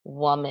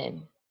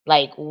woman.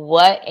 Like,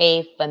 what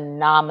a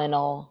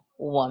phenomenal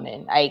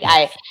woman. Like,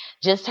 I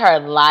just her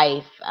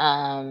life.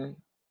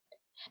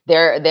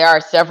 There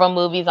are several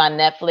movies on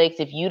Netflix.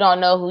 If you don't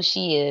know who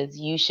she is,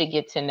 you should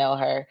get to know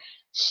her.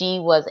 She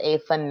was a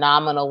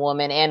phenomenal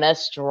woman and a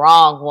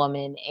strong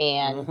woman,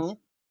 and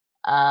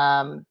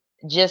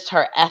just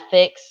her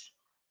ethics,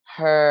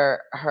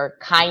 her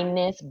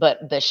kindness,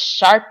 but the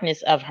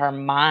sharpness of her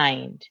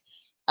mind,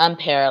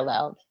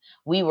 unparalleled.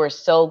 We were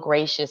so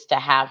gracious to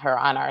have her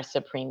on our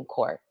Supreme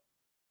Court.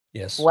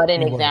 Yes. What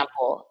an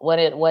example. What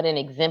an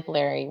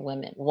exemplary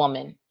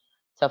woman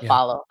to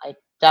follow. Like,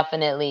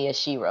 definitely a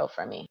shero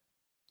for me.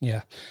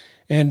 Yeah.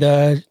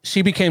 And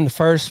she became the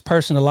first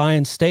person to lie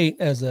in state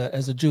as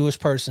a Jewish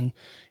person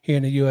here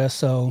in the US.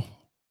 So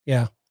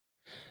yeah.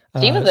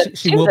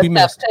 She will be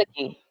missed.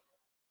 Cookie.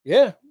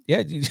 Yeah.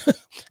 Yeah.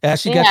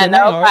 As she got the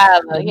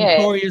name,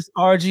 notorious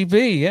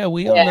RGB. Yeah,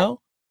 we all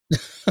know.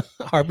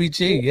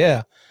 RBG,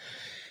 yeah.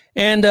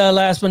 And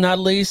last but not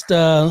least,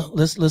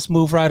 let's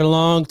move right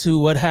along to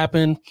what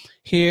happened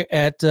here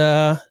at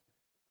the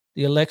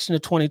election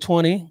of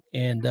 2020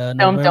 and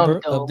November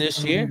of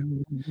this year.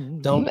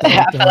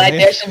 I feel like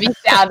there should be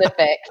sound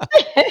effects.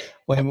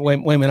 wait a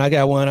minute. I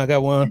got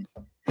one.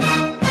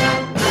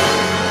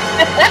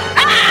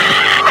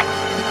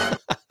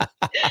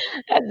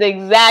 That's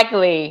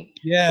exactly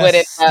what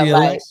it felt the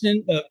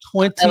election of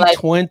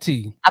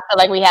 2020. I feel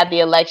like we had the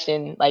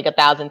election like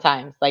 1,000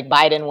 times. Like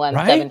Biden won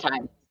 7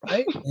 times.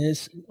 Right?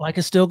 It's like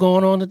it's still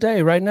going on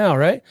today, right now,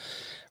 right?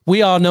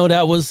 We all know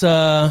that was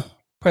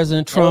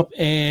President Trump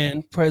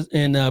and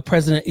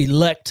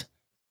President-elect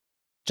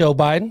Joe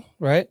Biden,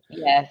 right?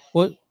 Yes.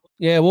 What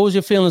was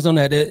your feelings on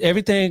that?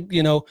 Everything,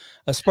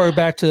 spurred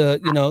back to,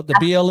 the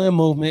BLM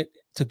movement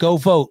to go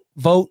vote.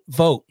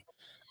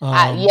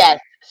 Yes.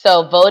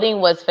 So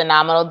voting was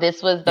phenomenal.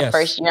 This was the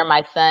first year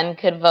my son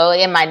could vote,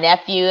 and my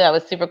nephew. That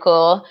was super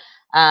cool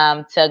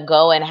to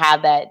go and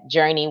have that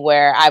journey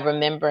where I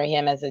remember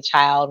him as a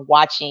child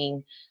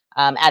watching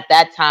at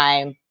that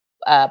time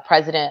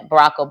President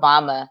Barack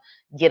Obama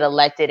get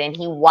elected, and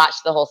he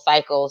watched the whole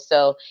cycle.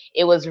 So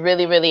it was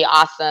really, really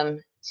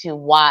awesome to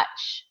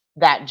watch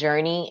that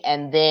journey.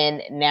 And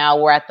then now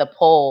we're at the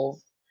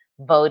polls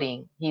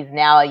voting. He's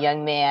now a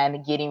young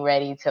man getting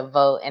ready to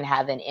vote and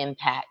have an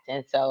impact.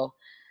 And so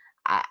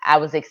I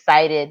was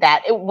excited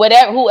that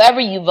whoever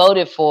you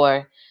voted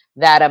for,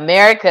 that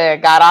America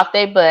got off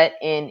their butt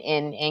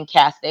and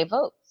cast their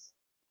votes.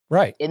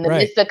 Right. In the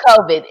midst of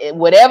COVID,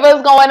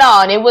 whatever's going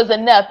on, it was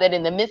enough that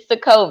in the midst of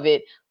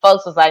COVID,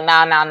 folks was like,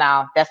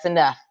 no, that's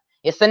enough.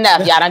 It's enough.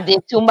 Y'all done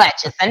did too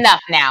much. It's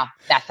enough now.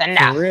 That's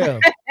enough.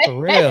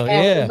 For real.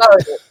 Yeah.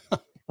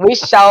 We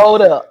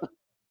showed up.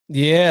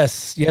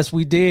 Yes,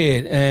 we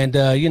did. And,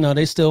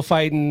 they still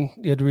fighting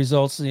the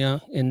results,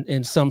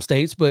 in some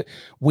states. But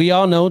we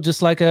all know,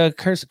 just like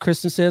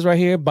Kristen says right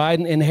here,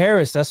 Biden and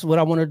Harris, that's what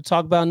I wanted to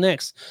talk about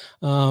next.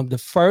 The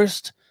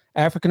first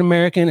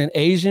African-American and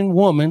Asian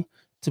woman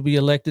to be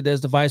elected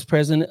as the vice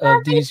president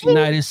of these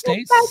United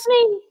States.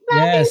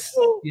 Yes.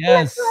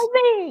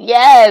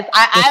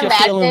 I'm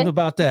feeling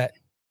about that.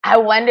 I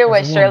wonder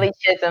what Shirley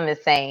Chisholm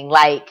is saying.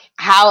 Like,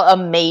 how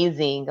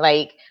amazing.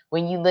 Like,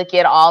 when you look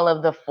at all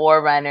of the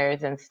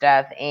forerunners and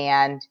stuff,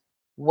 and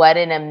what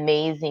an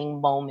amazing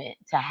moment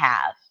to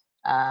have.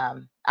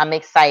 I'm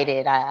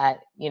excited. That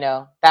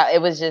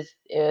it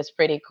was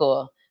pretty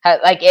cool.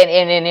 Like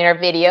in her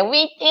video,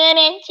 we did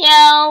it,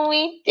 Joe.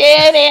 We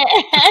did it.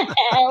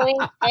 We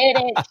did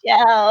it,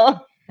 Joe.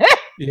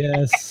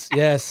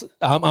 Yes.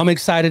 I'm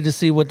excited to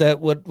see what that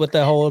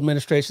whole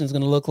administration is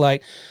going to look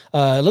like.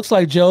 It looks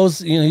like Joe's,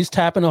 he's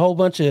tapping a whole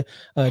bunch of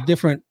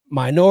different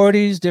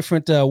minorities,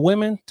 different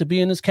women to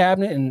be in his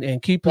cabinet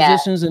and key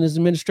positions in his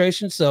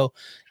administration. So,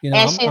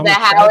 and she's a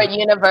Howard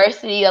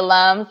University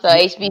alum, so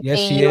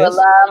HBCU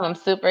alum. I'm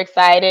super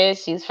excited.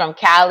 She's from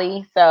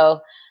Cali, so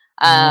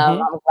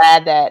I'm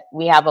glad that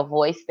we have a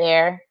voice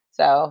there.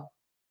 So,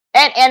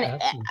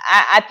 and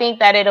I think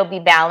that it'll be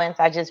balanced.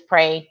 I just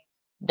pray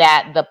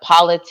that the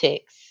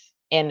politics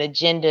and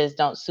agendas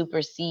don't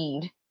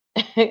supersede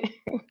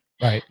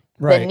right.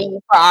 the need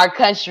for our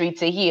country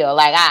to heal.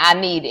 Like, I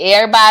need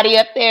everybody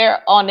up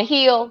there on the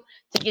hill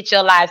to get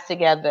your lives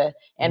together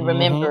and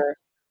remember,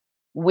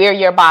 we're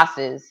your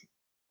bosses.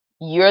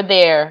 you're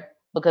there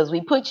because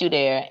we put you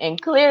there,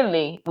 and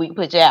clearly we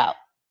put you out.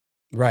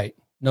 Right.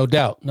 No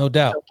doubt. No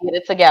doubt. So get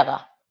it together.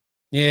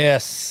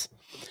 Yes.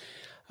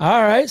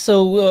 All right.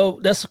 So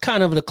that's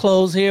kind of the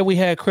close here. We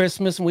had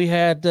Christmas and we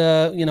had,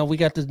 we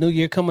got the new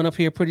year coming up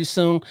here pretty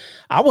soon.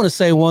 I want to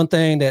say one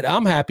thing that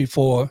I'm happy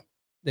for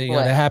that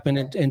happened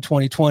in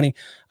 2020,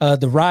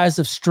 the rise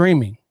of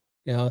streaming.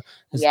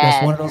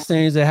 That's one of those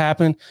things that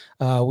happened.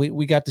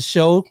 We got the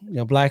show,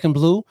 Black and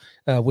Blue,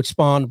 which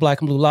spawned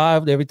Black and Blue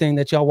Live, everything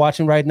that y'all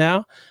watching right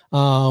now,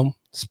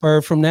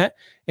 spurred from that.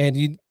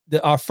 And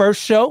our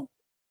first show,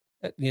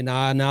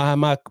 I now have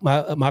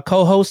my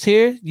co-host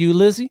here, you,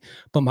 Lizzie,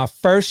 but my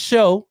first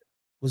show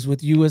was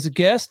with you as a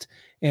guest,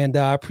 and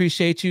I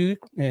appreciate you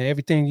and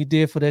everything you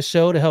did for that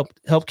show to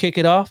help kick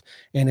it off,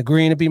 and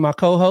agreeing to be my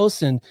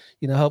co-host and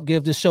help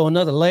give this show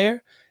another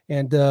layer.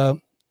 And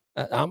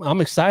I'm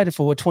excited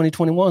for what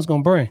 2021 is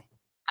going to bring.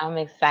 I'm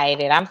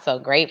excited. I'm so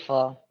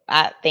grateful.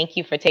 Thank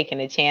you for taking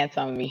a chance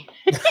on me.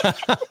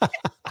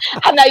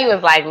 I know you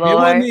was like, Lord,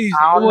 I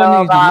don't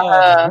know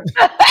about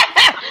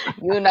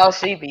her.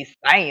 She be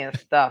saying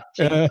stuff.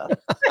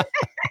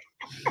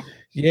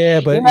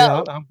 Yeah, but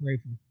I'm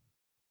grateful.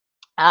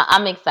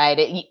 I'm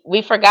excited.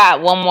 We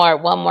forgot one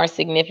more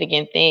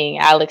significant thing.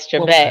 Alex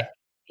Trebek,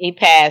 he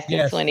passed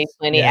in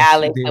 2020.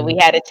 Alex, and we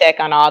had to check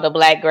on all the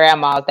Black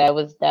grandmas. That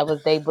was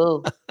their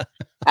boo.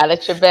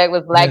 Alex Trebek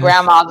was Black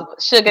grandma's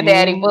sugar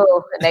daddy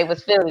boo, and they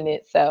was feeling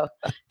it. So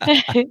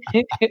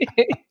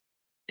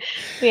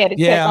we had to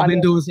check on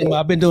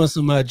I've been doing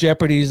some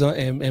Jeopardies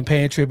and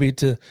paying tribute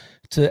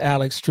to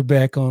Alex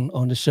Trebek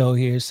on the show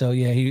here. So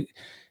yeah,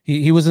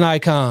 he was an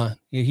icon.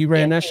 Yeah, he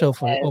ran that show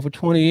for over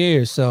 20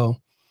 years. So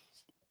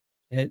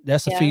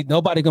that's a feat.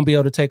 Nobody gonna be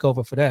able to take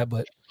over for that,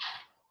 but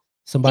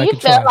somebody. Do you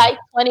feel like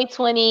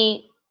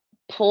 2020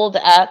 pulled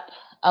up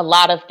a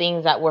lot of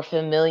things that were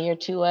familiar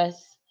to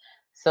us?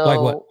 So like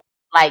what?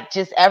 Like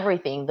just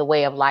everything, the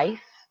way of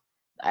life,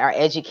 our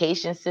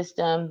education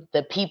system,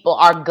 the people,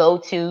 our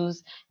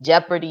go-tos,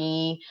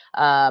 Jeopardy,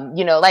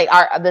 like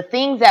the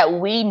things that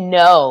we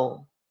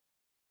know,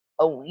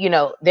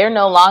 they're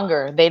no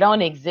longer, they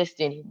don't exist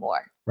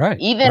anymore. Right.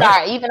 Even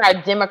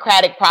our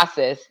democratic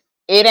process,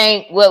 it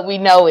ain't what we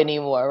know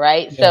anymore,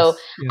 right? Yes,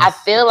 I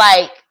feel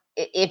like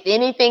if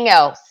anything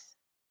else,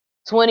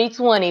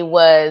 2020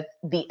 was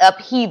the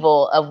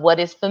upheaval of what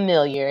is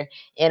familiar,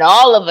 and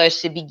all of us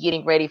should be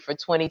getting ready for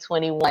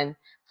 2021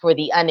 for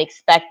the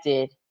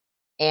unexpected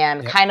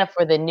and kind of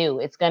for the new.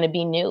 It's going to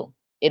be new.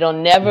 It'll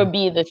never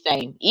be the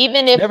same.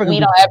 Even if we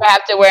don't ever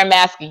have to wear a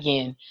mask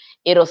again,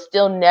 it'll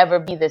still never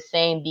be the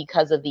same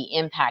because of the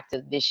impact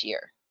of this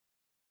year.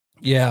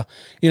 Yeah.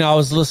 I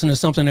was listening to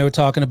something they were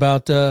talking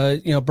about,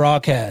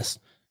 broadcast.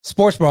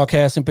 Sports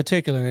broadcasts in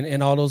particular,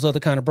 and all those other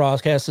kind of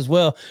broadcasts as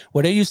well,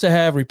 where they used to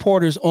have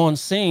reporters on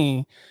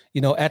scene,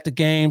 at the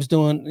games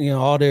doing,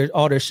 all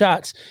their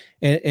shots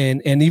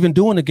and even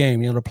doing the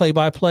game, the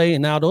play-by-play.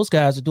 And now those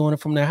guys are doing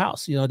it from their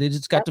house. They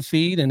just got the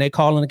feed and they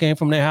calling the game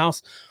from their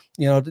house.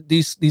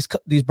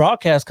 These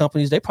broadcast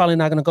companies, they probably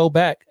not going to go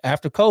back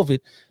after COVID.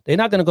 They're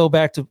not going to go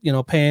back to,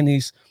 paying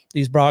these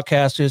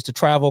broadcasters to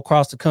travel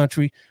across the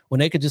country when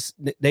they could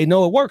they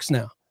know it works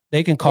now.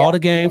 They can call the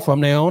game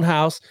from their own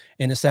house,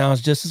 and it sounds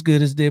just as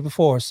good as it did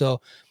before. So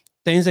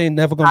things ain't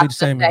never going to be the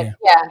same again.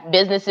 Yeah,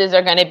 businesses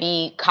are going to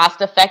be cost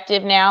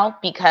effective now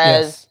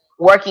because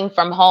working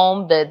from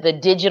home, the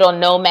digital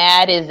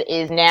nomad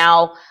is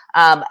now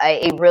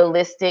a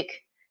realistic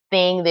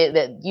thing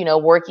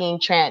that working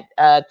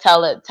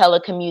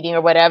telecommuting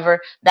or whatever,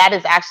 that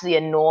is actually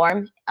a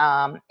norm.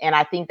 And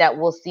I think that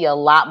we'll see a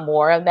lot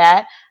more of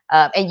that.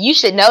 And you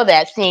should know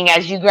that, seeing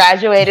as you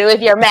graduated with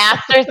your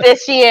master's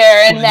this year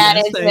in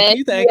management. Thank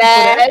you for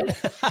that.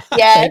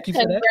 Yes,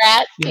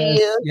 congrats to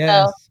you.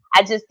 Yes. So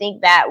I just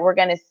think that we're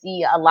going to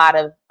see a lot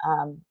of,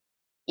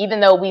 even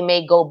though we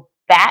may go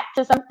back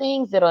to some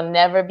things, it'll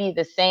never be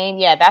the same.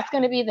 Yeah, that's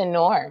going to be the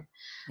norm.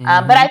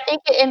 But I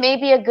think it may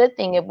be a good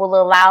thing. It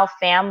will allow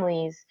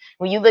families,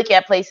 when you look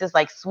at places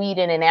like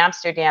Sweden and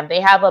Amsterdam, they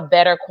have a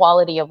better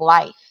quality of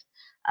life.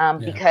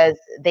 Because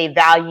they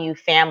value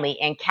family,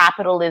 and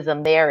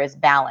capitalism there is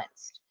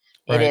balanced.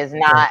 It is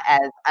not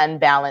as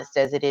unbalanced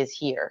as it is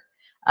here.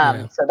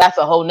 So that's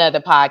a whole nother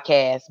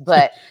podcast,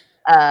 but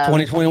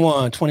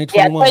 2021, we're going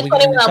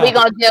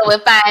to deal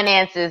with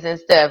finances and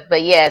stuff,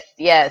 but yes.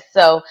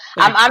 So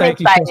I'm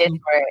excited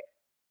for it.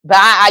 But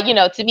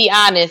I to be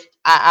honest,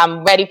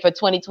 I'm ready for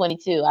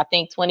 2022. I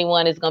think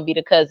 21 is going to be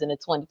the cousin of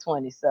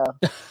 2020. So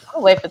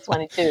I'll wait for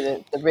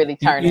 22 to really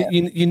turn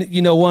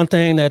it. One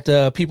thing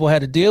that people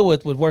had to deal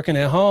with working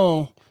at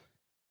home.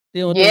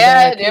 Them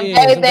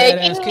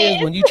baby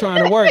kids when you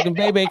trying to work, and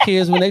baby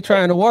kids when they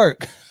trying to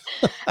work.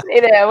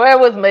 Where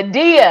was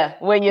Medea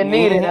when you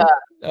needed her?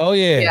 Oh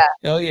yeah.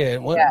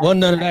 Wasn't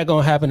none of that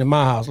gonna happen in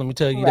my house. Let me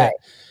tell you that.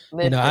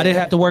 Listen. I didn't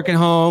have to work at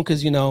home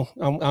because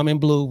I'm in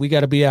blue. We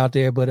got to be out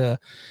there. But I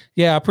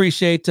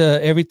appreciate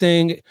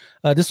everything.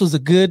 This was a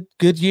good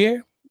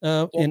year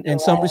in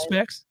some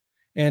respects.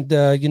 And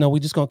we're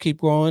just gonna keep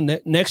growing.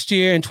 Next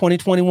year in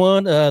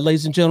 2021,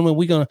 ladies and gentlemen,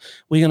 we're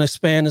gonna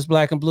expand this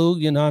Black and Blue.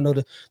 I know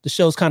the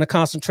show's kind of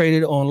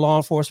concentrated on law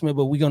enforcement,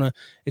 but we're gonna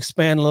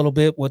expand a little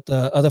bit with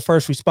other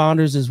first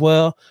responders as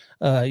well.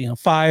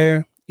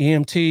 Fire,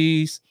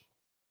 EMTs,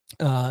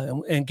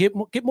 and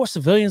get more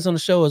civilians on the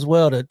show as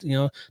well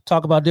to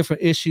talk about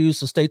different issues.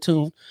 So stay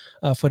tuned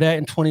for that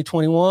in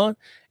 2021.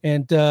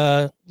 And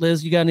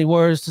Liz, you got any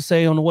words to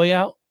say on the way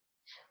out?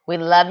 We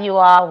love you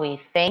all.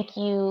 We thank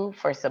you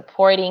for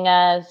supporting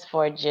us,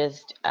 for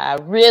just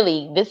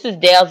really, this is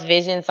Dale's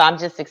vision. So I'm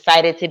just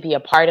excited to be a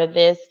part of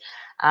this,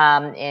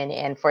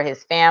 and for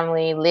his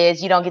family.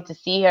 Liz, you don't get to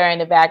see her in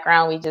the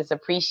background. We just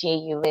appreciate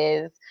you,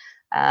 Liz.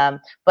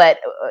 But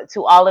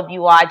to all of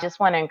you all, I just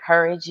want to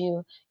encourage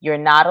you. You're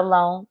not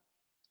alone.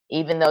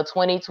 Even though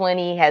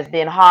 2020 has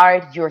been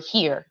hard, you're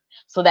here.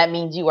 So that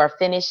means you are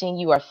finishing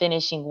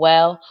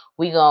well.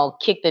 We're going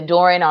to kick the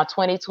door in on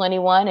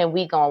 2021 and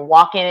we're going to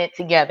walk in it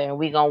together and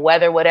we're going to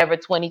weather whatever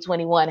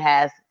 2021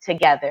 has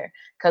together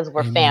because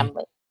we're Amen.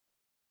 family.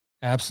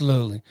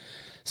 Absolutely.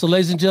 So,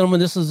 ladies and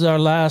gentlemen, this is our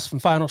last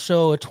and final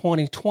show of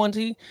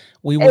 2020.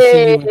 We will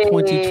see you in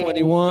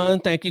 2021.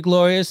 Thank you,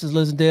 Gloria. This is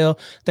Liz and Dale.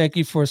 Thank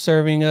you for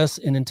serving us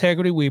in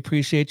integrity. We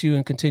appreciate you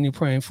and continue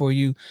praying for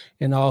you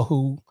and all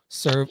who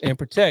serve and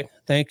protect.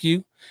 Thank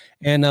you.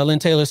 And Lynn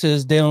Taylor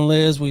says, Dale and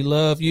Liz, we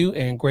love you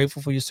and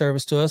grateful for your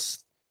service to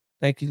us.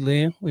 Thank you,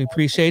 Lynn. We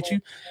appreciate you.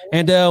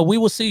 And we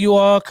will see you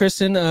all.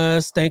 Kristen,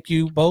 thank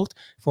you both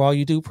for all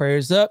you do.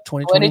 Prayers up.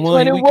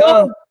 2021. Here we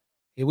come.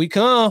 Here we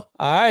come.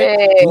 All right.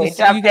 Hey, we'll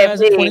see you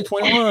guys in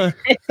 2021.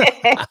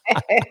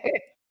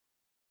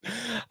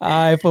 All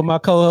right. For my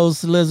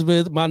co-host,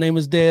 Elizabeth, my name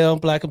is Dale,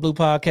 Black and Blue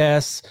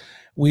Podcast.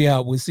 We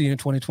out. We'll see you in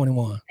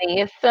 2021. See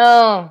you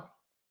soon.